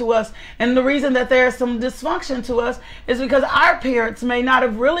dysfunction to us. And the reason that there's some dysfunction to us is because our parents may not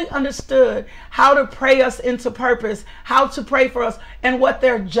have really understood how to pray us into purpose, how to pray for us, and what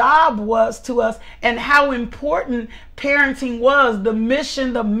their job was to us, and how important parenting was, the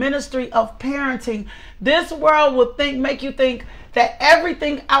mission, the ministry of parenting. This world will make you think that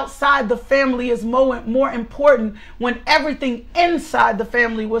everything outside the family is more important when everything inside the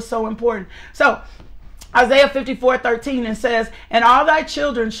family was so important. So Isaiah 54:13, it says, "And all thy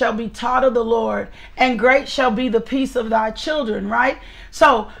children shall be taught of the Lord, and great shall be the peace of thy children," right?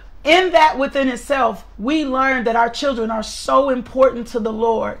 So in that within itself, we learn that our children are so important to the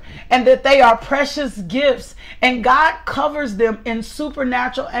Lord and that they are precious gifts, and God covers them in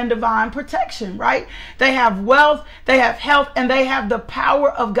supernatural and divine protection, right? They have wealth, they have health, and they have the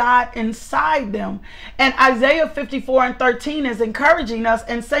power of God inside them. And Isaiah 54:13 is encouraging us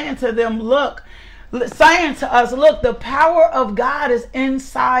and saying to us, look, the power of God is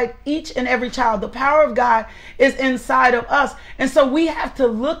inside each and every child. The power of God is inside of us. And so we have to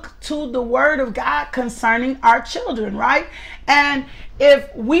look to the word of God concerning our children, right? And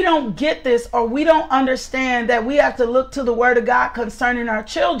if we don't get this, or we don't understand that we have to look to the word of God concerning our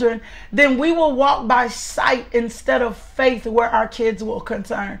children, then we will walk by sight instead of faith where our kids will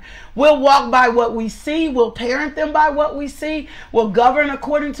concern. We'll walk by what we see. We'll parent them by what we see. We'll govern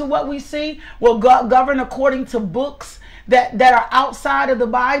according to what we see. We'll govern according to books that are outside of the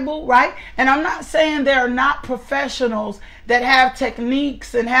Bible, right? And I'm not saying there are not professionals that have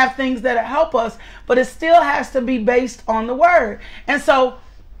techniques and have things that help us, but it still has to be based on the word. And so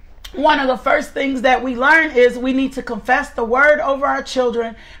one of the first things that we learn is we need to confess the word over our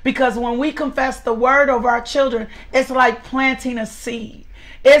children, because when we confess the word over our children, it's like planting a seed.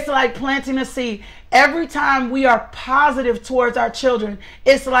 It's like planting a seed. Every time we are positive towards our children,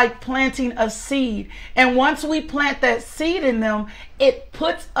 it's like planting a seed. And once we plant that seed in them, it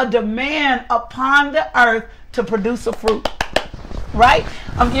puts a demand upon the earth to produce a fruit. right?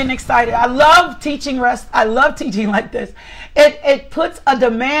 I'm getting excited. I love teaching I love teaching like this. It puts a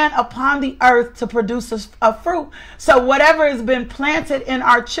demand upon the earth to produce a fruit. So whatever has been planted in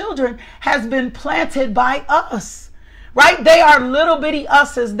our children has been planted by us, right? They are little bitty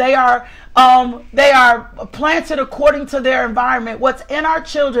us's. They are planted according to their environment. What's in our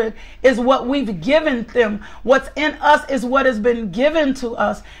children is what we've given them. What's in us is what has been given to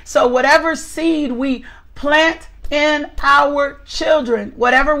us. So whatever seed we plant in our children,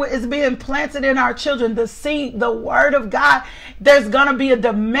 whatever is being planted in our children, the seed, the word of God, there's going to be a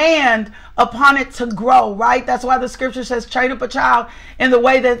demand upon it to grow, right? That's why the scripture says, train up a child in the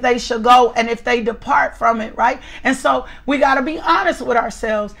way that they should go, and if they depart from it, right? And so we got to be honest with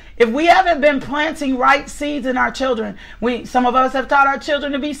ourselves. If we haven't been planting right seeds in our children, some of us have taught our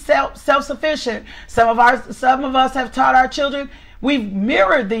children to be self-sufficient. Some of us have taught our children. We've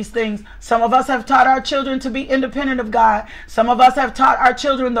mirrored these things. Some of us have taught our children to be independent of God. Some of us have taught our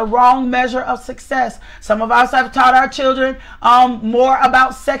children the wrong measure of success. Some of us have taught our children more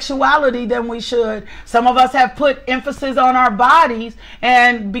about sexuality than we should. Some of us have put emphasis on our bodies,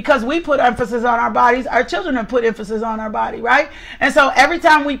 and because we put emphasis on our bodies, our children have put emphasis on our body, right? And so every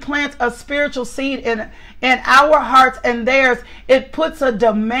time we plant a spiritual seed in our hearts and theirs, it puts a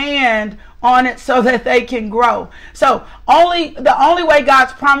demand on it so that they can grow. So the only way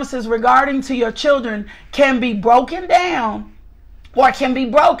God's promises regarding to your children can be broken down or can be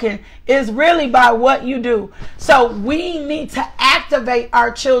broken is really by what you do. So we need to activate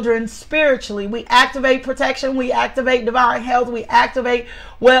our children spiritually. We activate protection. We activate divine health. We activate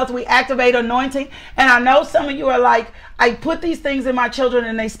wealth. We activate anointing. And I know some of you are like, I put these things in my children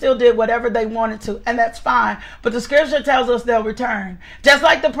and they still did whatever they wanted to, and that's fine. But the scripture tells us they'll return. Just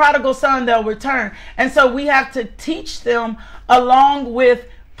like the prodigal son, they'll return. And so we have to teach them along with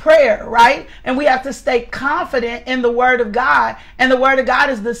prayer, right? And we have to stay confident in the word of God. And the word of God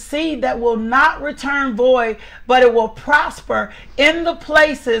is the seed that will not return void, but it will prosper in the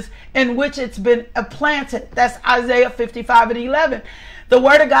places in which it's been planted. That's Isaiah 55:11. The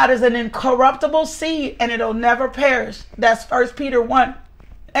word of God is an incorruptible seed and it'll never perish. That's 1 Peter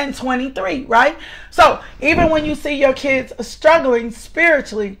 1:23, right? So even when you see your kids struggling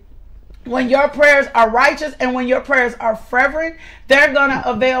spiritually, when your prayers are righteous and when your prayers are fervent, they're going to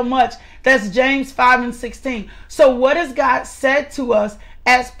avail much. That's James 5:16. So what has God said to us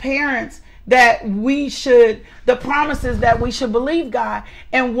as parents that the promises that we should believe God?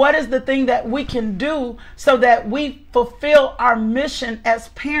 And what is the thing that we can do so that we fulfill our mission as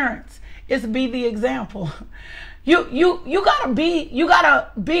parents? Is be the example. You gotta be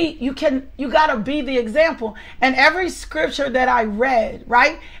the example. And every scripture that I read,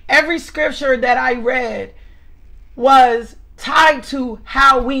 right? Every scripture that I read was tied to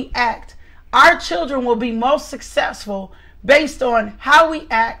how we act. Our children will be most successful based on how we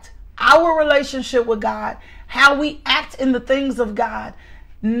act, our relationship with God, how we act in the things of God.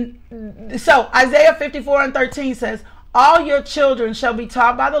 So Isaiah 54:13 says, all your children shall be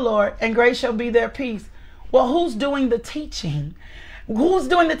taught by the Lord, and great shall be their peace. Well, who's doing the teaching? Who's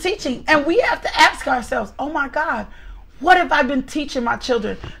doing the teaching? And we have to ask ourselves, oh my God, what have I been teaching my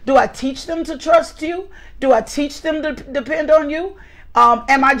children? Do I teach them to trust you? Do I teach them to depend on you?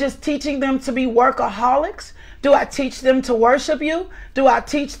 Am I just teaching them to be workaholics? Do I teach them to worship you? Do I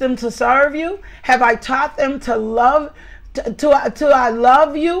teach them to serve you? Have I taught them to love? I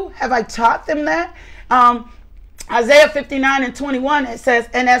love you? Have I taught them that? Isaiah 59:21, it says,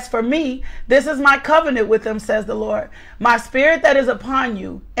 and as for me, this is my covenant with them, says the Lord. My spirit that is upon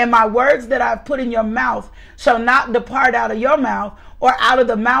you and my words that I've put in your mouth shall not depart out of your mouth, or out of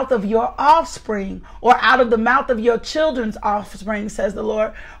the mouth of your offspring, or out of the mouth of your children's offspring, says the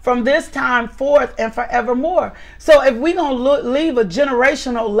Lord, from this time forth and forevermore. So if we're going to leave a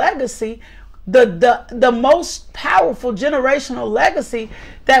generational legacy, the most powerful generational legacy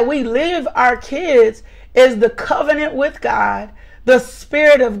that we leave our kids is the covenant with God, the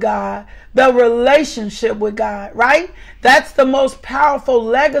Spirit of God, the relationship with God, right? That's the most powerful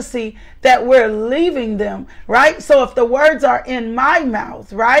legacy that we're leaving them, right? So if the words are in my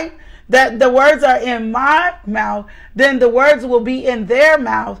mouth, right? That the words are in my mouth, then the words will be in their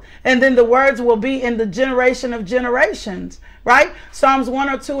mouth, and then the words will be in the generation of generations, right? Psalms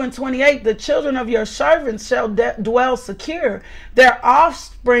 102:28, the children of your servants shall dwell secure. Their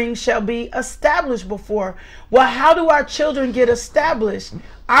offspring shall be established before. Well, how do our children get established?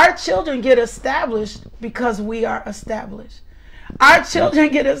 Our children get established because we are established. Our children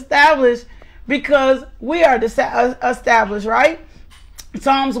get established because we are established, right?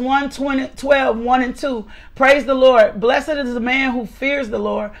 Psalms 112, 1 and 2. Praise the Lord. Blessed is the man who fears the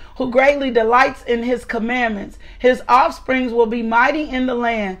Lord, who greatly delights in his commandments. His offsprings will be mighty in the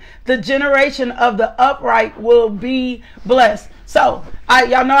land. The generation of the upright will be blessed. So,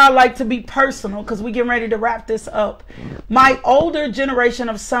 y'all know I like to be personal because we're getting ready to wrap this up. My older generation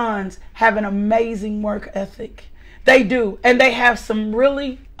of sons have an amazing work ethic. They do. And they have some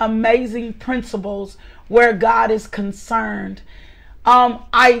really amazing principles where God is concerned.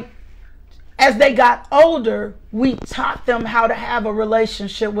 As they got older, we taught them how to have a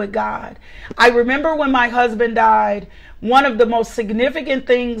relationship with God. I remember when my husband died, one of the most significant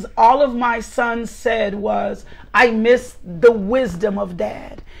things all of my sons said was, I miss the wisdom of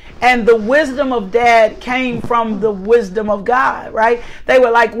Dad. And the wisdom of Dad came from the wisdom of God, right? They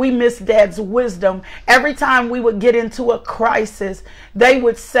were like, we miss Dad's wisdom. Every time we would get into a crisis, they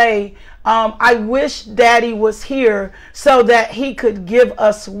would say, I wish Daddy was here so that he could give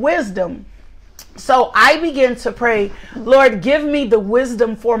us wisdom. So I began to pray, Lord, give me the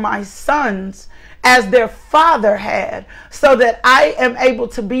wisdom for my sons as their father had, so that I am able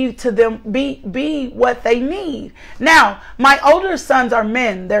to be to them, be what they need. Now, my older sons are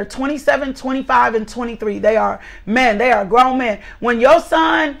men. They're 27, 25, and 23. They are men. They are grown men. When your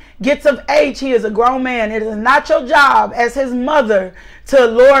son gets of age, he is a grown man. It is not your job as his mother to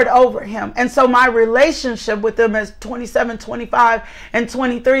lord over him. And so my relationship with them as 27, 25, and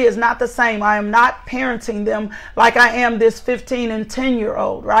 23 is not the same. I am not parenting them like I am this 15 and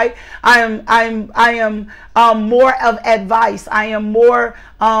 10-year-old, right? I am more of advice. I am more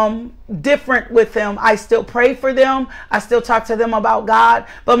different with them. I still pray for them. I still talk to them about God,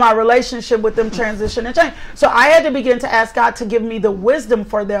 but my relationship with them transitioned and changed. So I had to begin to ask God to give me the wisdom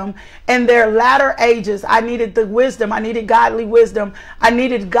for them in their latter ages. I needed the wisdom. I needed godly wisdom. I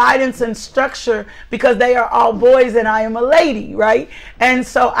needed guidance and structure because they are all boys and I am a lady, right? And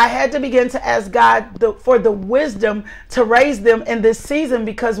so I had to begin to ask God for the wisdom to raise them in this season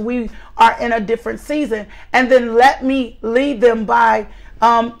because we are in a different season. And then let me lead them by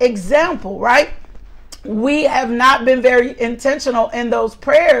example, right? We have not been very intentional in those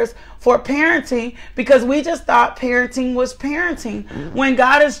prayers for parenting because we just thought parenting was parenting. When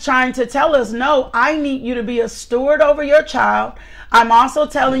God is trying to tell us, no, I need you to be a steward over your child. I'm also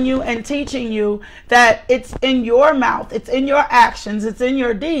telling you and teaching you that it's in your mouth, it's in your actions, it's in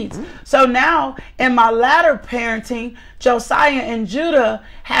your deeds. So now in my latter parenting, Josiah and Judah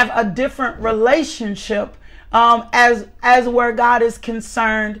have a different relationship as where God is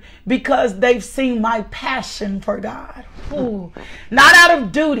concerned because they've seen my passion for God. Ooh. Not out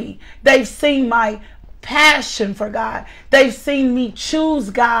of duty. They've seen my passion for God. They've seen me choose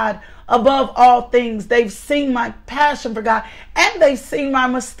God above all things. They've seen my passion for God and they've seen my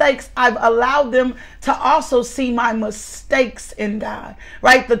mistakes. I've allowed them to also see my mistakes in God,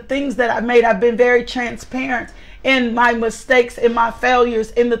 right? The things that I've made. I've been very transparent in my mistakes, in my failures,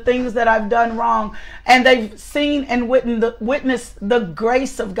 in the things that I've done wrong. And they've seen and witnessed the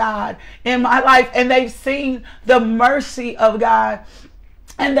grace of God in my life. And they've seen the mercy of God.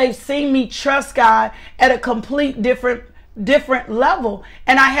 And they've seen me trust God at a complete different level.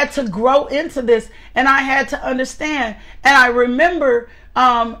 And I had to grow into this and I had to understand. And I remember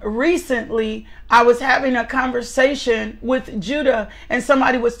recently I was having a conversation with Judah and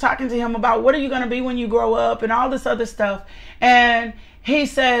somebody was talking to him about what are you going to be when you grow up and all this other stuff. And he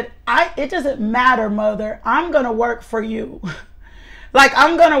said, it doesn't matter, mother. I'm going to work for you. Like,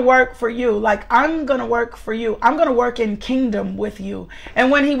 I'm going to work for you. Like, I'm going to work for you. I'm going to work in kingdom with you. And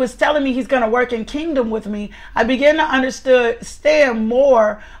when he was telling me he's going to work in kingdom with me, I began to understand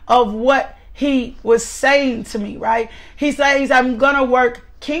more of what he was saying to me, right? He says, I'm going to work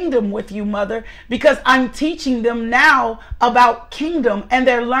kingdom with you, mother, because I'm teaching them now about kingdom and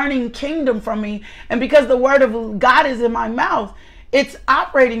they're learning kingdom from me. And because the word of God is in my mouth, it's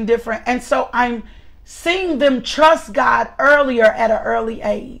operating different. And so I'm seeing them trust God earlier at an early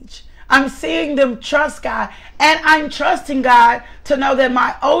age. I'm seeing them trust God and I'm trusting God to know that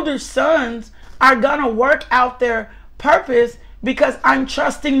my older sons are going to work out their purpose because I'm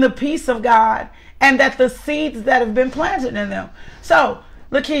trusting the peace of God and that the seeds that have been planted in them. So,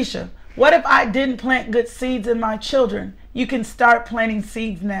 LaKisha, what if I didn't plant good seeds in my children? You can start planting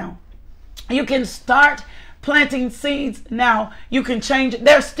seeds now. You can start planting seeds now. You can change it.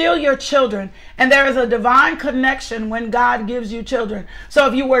 They're still your children. And there is a divine connection when God gives you children. So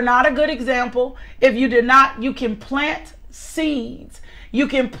if you were not a good example, if you did not, you can plant seeds. You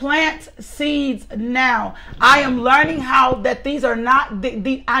can plant seeds now. I am learning how that these are not,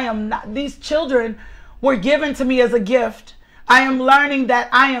 these children were given to me as a gift. I am learning that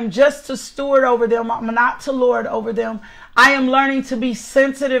I am just to steward over them. I'm not to lord over them. I am learning to be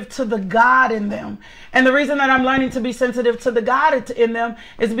sensitive to the God in them. And the reason that I'm learning to be sensitive to the God in them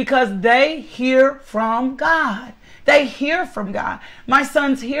is because they hear from God. They hear from God. My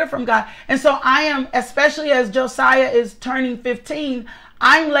sons hear from God. And so I am, especially as Josiah is turning 15,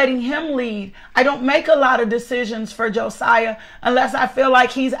 I'm letting him lead. I don't make a lot of decisions for Josiah unless I feel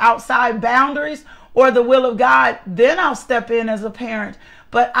like he's outside boundaries or the will of God. Then I'll step in as a parent.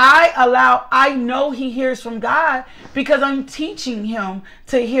 But I know he hears from God because I'm teaching him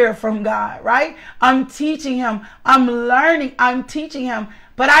to hear from God, right? I'm teaching him. I'm learning. I'm teaching him.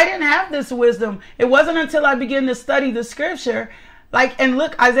 But I didn't have this wisdom. It wasn't until I began to study the scripture. And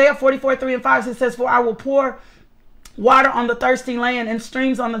look, Isaiah 44:3-5, it says, for I will pour water on the thirsty land and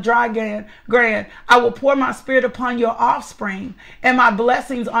streams on the dry ground. I will pour my spirit upon your offspring and my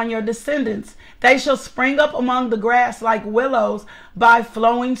blessings on your descendants. They shall spring up among the grass like willows by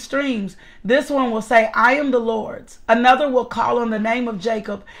flowing streams. This one will say, I am the Lord's. Another will call on the name of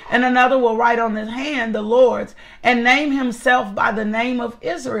Jacob, and another will write on his hand the Lord's, and name himself by the name of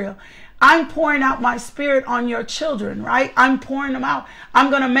Israel. I'm pouring out my spirit on your children, right? I'm pouring them out. I'm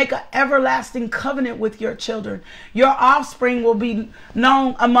going to make an everlasting covenant with your children. Your offspring will be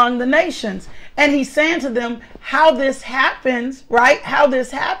known among the nations. And he's saying to them, how this happens, right? How this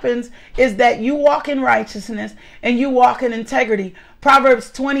happens is that you walk in righteousness and you walk in integrity.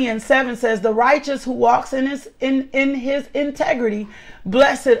 Proverbs 20:7 says, the righteous who walks in his integrity,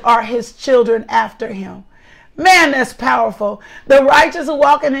 blessed are his children after him. Man, that's powerful. The righteous who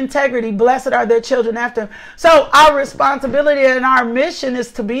walk in integrity, blessed are their children after them. So our responsibility and our mission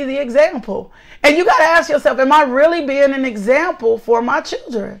is to be the example. And you got to ask yourself, am I really being an example for my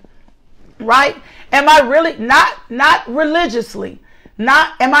children? Right? Am I really, not religiously,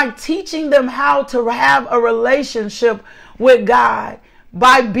 am I teaching them how to have a relationship with God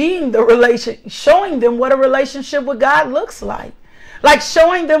by being showing them what a relationship with God looks like? Like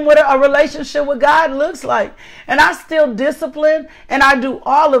showing them what a relationship with God looks like. And I still discipline and I do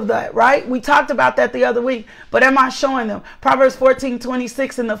all of that, right? We talked about that the other week. But am I showing them? Proverbs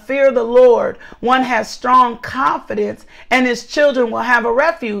 14:26, in the fear of the Lord, one has strong confidence and his children will have a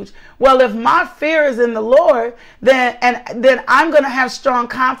refuge. Well, if my fear is in the Lord, then I'm going to have strong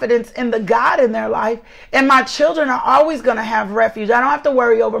confidence in the God in their life. And my children are always going to have refuge. I don't have to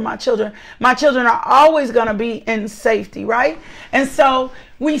worry over my children. My children are always going to be in safety, right? And so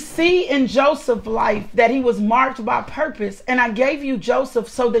we see in Joseph's life that he was marked by purpose. And I gave you Joseph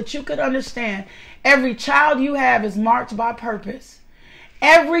so that you could understand every child you have is marked by purpose.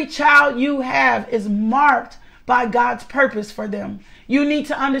 Every child you have is marked by God's purpose for them. You need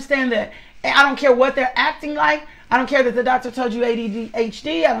to understand that. I don't care what they're acting like. I don't care that the doctor told you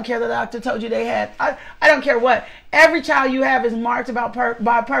ADHD. I don't care that the doctor told you they had. I don't care what. Every child you have is marked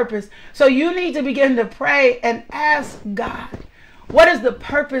by purpose. So you need to begin to pray and ask God, what is the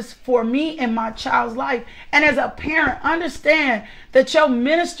purpose for me in my child's life? And as a parent, understand that your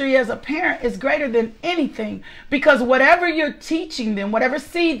ministry as a parent is greater than anything. Because whatever you're teaching them, whatever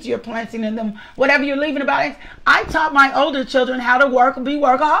seeds you're planting in them, whatever you're leaving about, I taught my older children how to be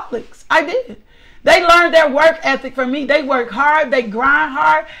workaholics. I did. They learned their work ethic from me. They work hard. They grind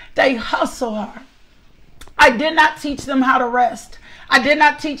hard. They hustle hard. I did not teach them how to rest. I did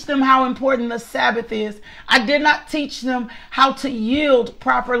not teach them how important the Sabbath is. I did not teach them how to yield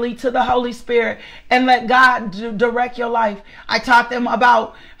properly to the Holy Spirit and let God direct your life. I taught them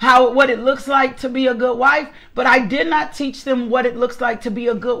about what it looks like to be a good wife, but I did not teach them what it looks like to be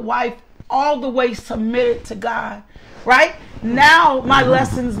a good wife all the way submitted to God. Right? Now my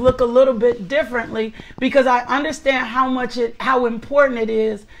lessons look a little bit differently because I understand how important it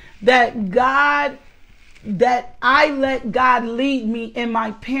is that I let God lead me in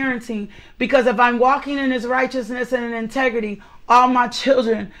my parenting, because if I'm walking in his righteousness and in integrity, all my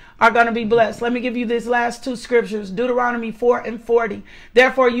children are going to be blessed. Let me give you these last two scriptures. Deuteronomy 4:40.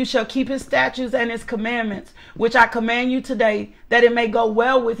 Therefore you shall keep his statutes and his commandments, which I command you today, that it may go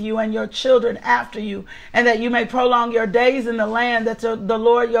well with you and your children after you, and that you may prolong your days in the land that the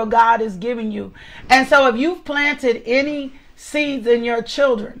Lord your God is giving you. And so if you've planted any seeds in your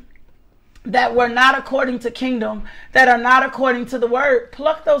children that were not according to kingdom, that are not according to the word,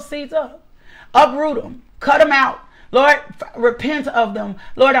 pluck those seeds up, uproot them, cut them out. Lord, repent of them.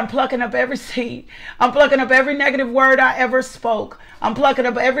 Lord, I'm plucking up every seed. I'm plucking up every negative word I ever spoke. I'm plucking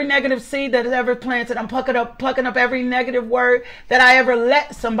up every negative seed that is ever planted. I'm plucking up every negative word that I ever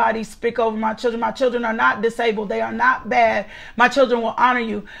let somebody speak over my children. My children are not disabled. They are not bad. My children will honor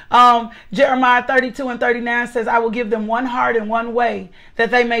you. Jeremiah 32:39 says, I will give them one heart and one way, that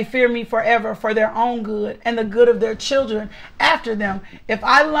they may fear me forever, for their own good and the good of their children after them. If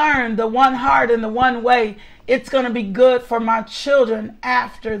I learn the one heart and the one way, it's going to be good for my children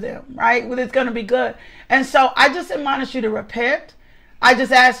after them, right? Well, it's going to be good. And so I just admonish you to repent. I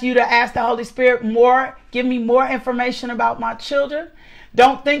just ask you to ask the Holy Spirit give me more information about my children.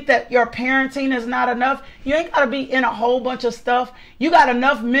 Don't think that your parenting is not enough. You ain't got to be in a whole bunch of stuff. You got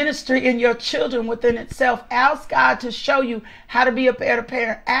enough ministry in your children within itself. Ask God to show you how to be a better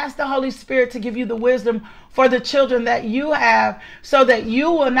parent. Ask the Holy Spirit to give you the wisdom for the children that you have, so that you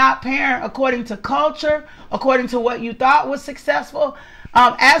will not parent according to culture, according to what you thought was successful.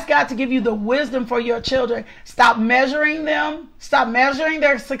 Ask God to give you the wisdom for your children. Stop measuring them. Stop measuring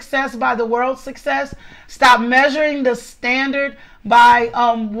their success by the world's success. Stop measuring the standard by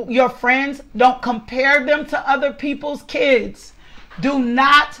your friends. Don't compare them to other people's kids. Do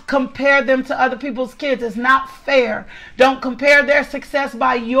not compare them to other people's kids. It's not fair. Don't compare their success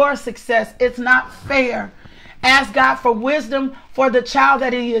by your success. It's not fair. Ask God for wisdom for the child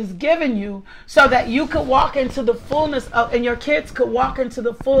that he has given you, so that you could walk into the fullness of, and your kids could walk into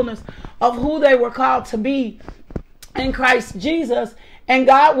the fullness of who they were called to be in Christ Jesus. And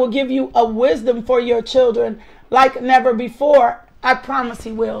God will give you a wisdom for your children like never before. I promise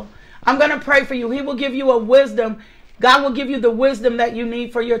he will. I'm going to pray for you. He will give you a wisdom. God will give you the wisdom that you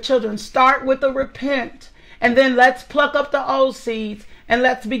need for your children. Start with the repent, and then let's pluck up the old seeds. And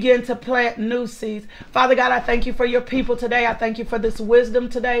let's begin to plant new seeds. Father God, I thank you for your people today. I thank you for this wisdom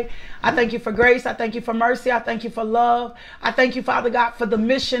today. I thank you for grace. I thank you for mercy. I thank you for love. I thank you, Father God, for the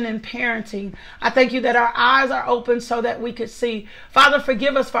mission in parenting. I thank you that our eyes are open so that we could see. Father,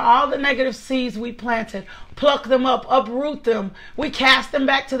 forgive us for all the negative seeds we planted. Pluck them up, uproot them. We cast them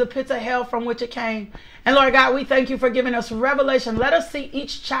back to the pits of hell from which it came. And Lord God, we thank you for giving us revelation. Let us see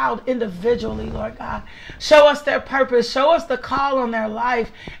each child individually, Lord God. Show us their purpose. Show us the call on their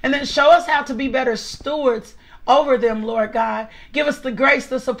life. And then show us how to be better stewards over them, Lord God. Give us the grace,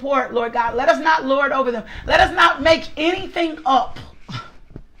 the support, Lord God. Let us not lord over them. Let us not make anything up.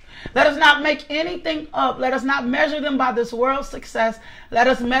 Let us not make anything up. Let us not measure them by this world's success. Let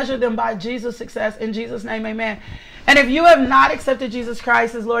us measure them by Jesus' success. In Jesus' name, amen. And if you have not accepted Jesus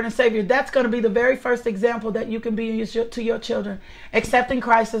Christ as Lord and Savior, that's going to be the very first example that you can be to your children. Accepting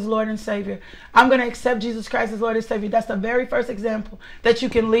Christ as Lord and Savior. I'm going to accept Jesus Christ as Lord and Savior. That's the very first example that you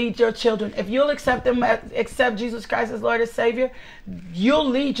can lead your children. If you'll accept Jesus Christ as Lord and Savior, you'll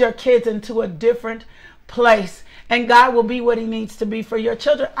lead your kids into a different place. And God will be what he needs to be for your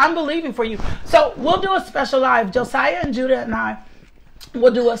children. I'm believing for you. So we'll do a special live. Josiah and Judah and I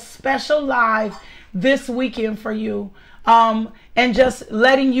will do a special live this weekend for you. And just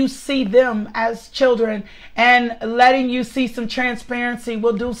letting you see them as children and letting you see some transparency.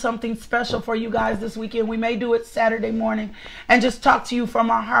 We'll do something special for you guys this weekend. We may do it Saturday morning and just talk to you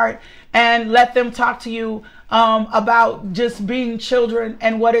from our heart and let them talk to you about just being children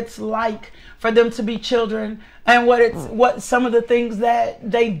and what it's like for them to be children, and what some of the things that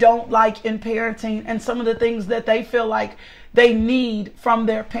they don't like in parenting, and some of the things that they feel like they need from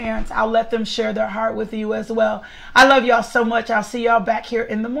their parents. I'll let them share their heart with you as well. I love y'all so much. I'll see y'all back here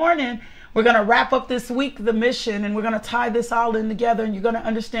in the morning. We're going to wrap up this week, the mission, and we're going to tie this all in together, and you're going to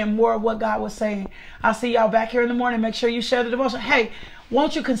understand more of what God was saying. I'll see y'all back here in the morning. Make sure you share the devotion. Hey,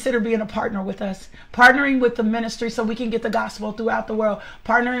 won't you consider being a partner with us? Partnering with the ministry so we can get the gospel throughout the world.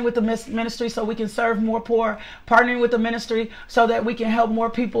 Partnering with the ministry so we can serve more poor. Partnering with the ministry so that we can help more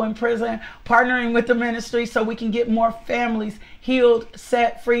people in prison. Partnering with the ministry so we can get more families healed,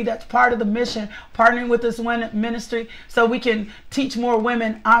 set free. That's part of the mission. Partnering with this ministry so we can teach more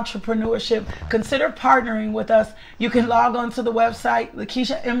women entrepreneurship. Consider partnering with us. You can log on to the website,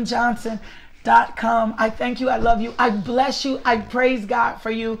 LaKishaMJohnson.com. I thank you. I love you. I bless you. I praise God for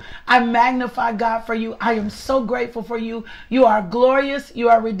you. I magnify God for you. I am so grateful for you. You are glorious. You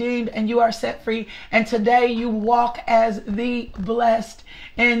are redeemed and you are set free. And today you walk as the blessed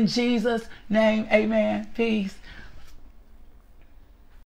in Jesus' name. Amen. Peace.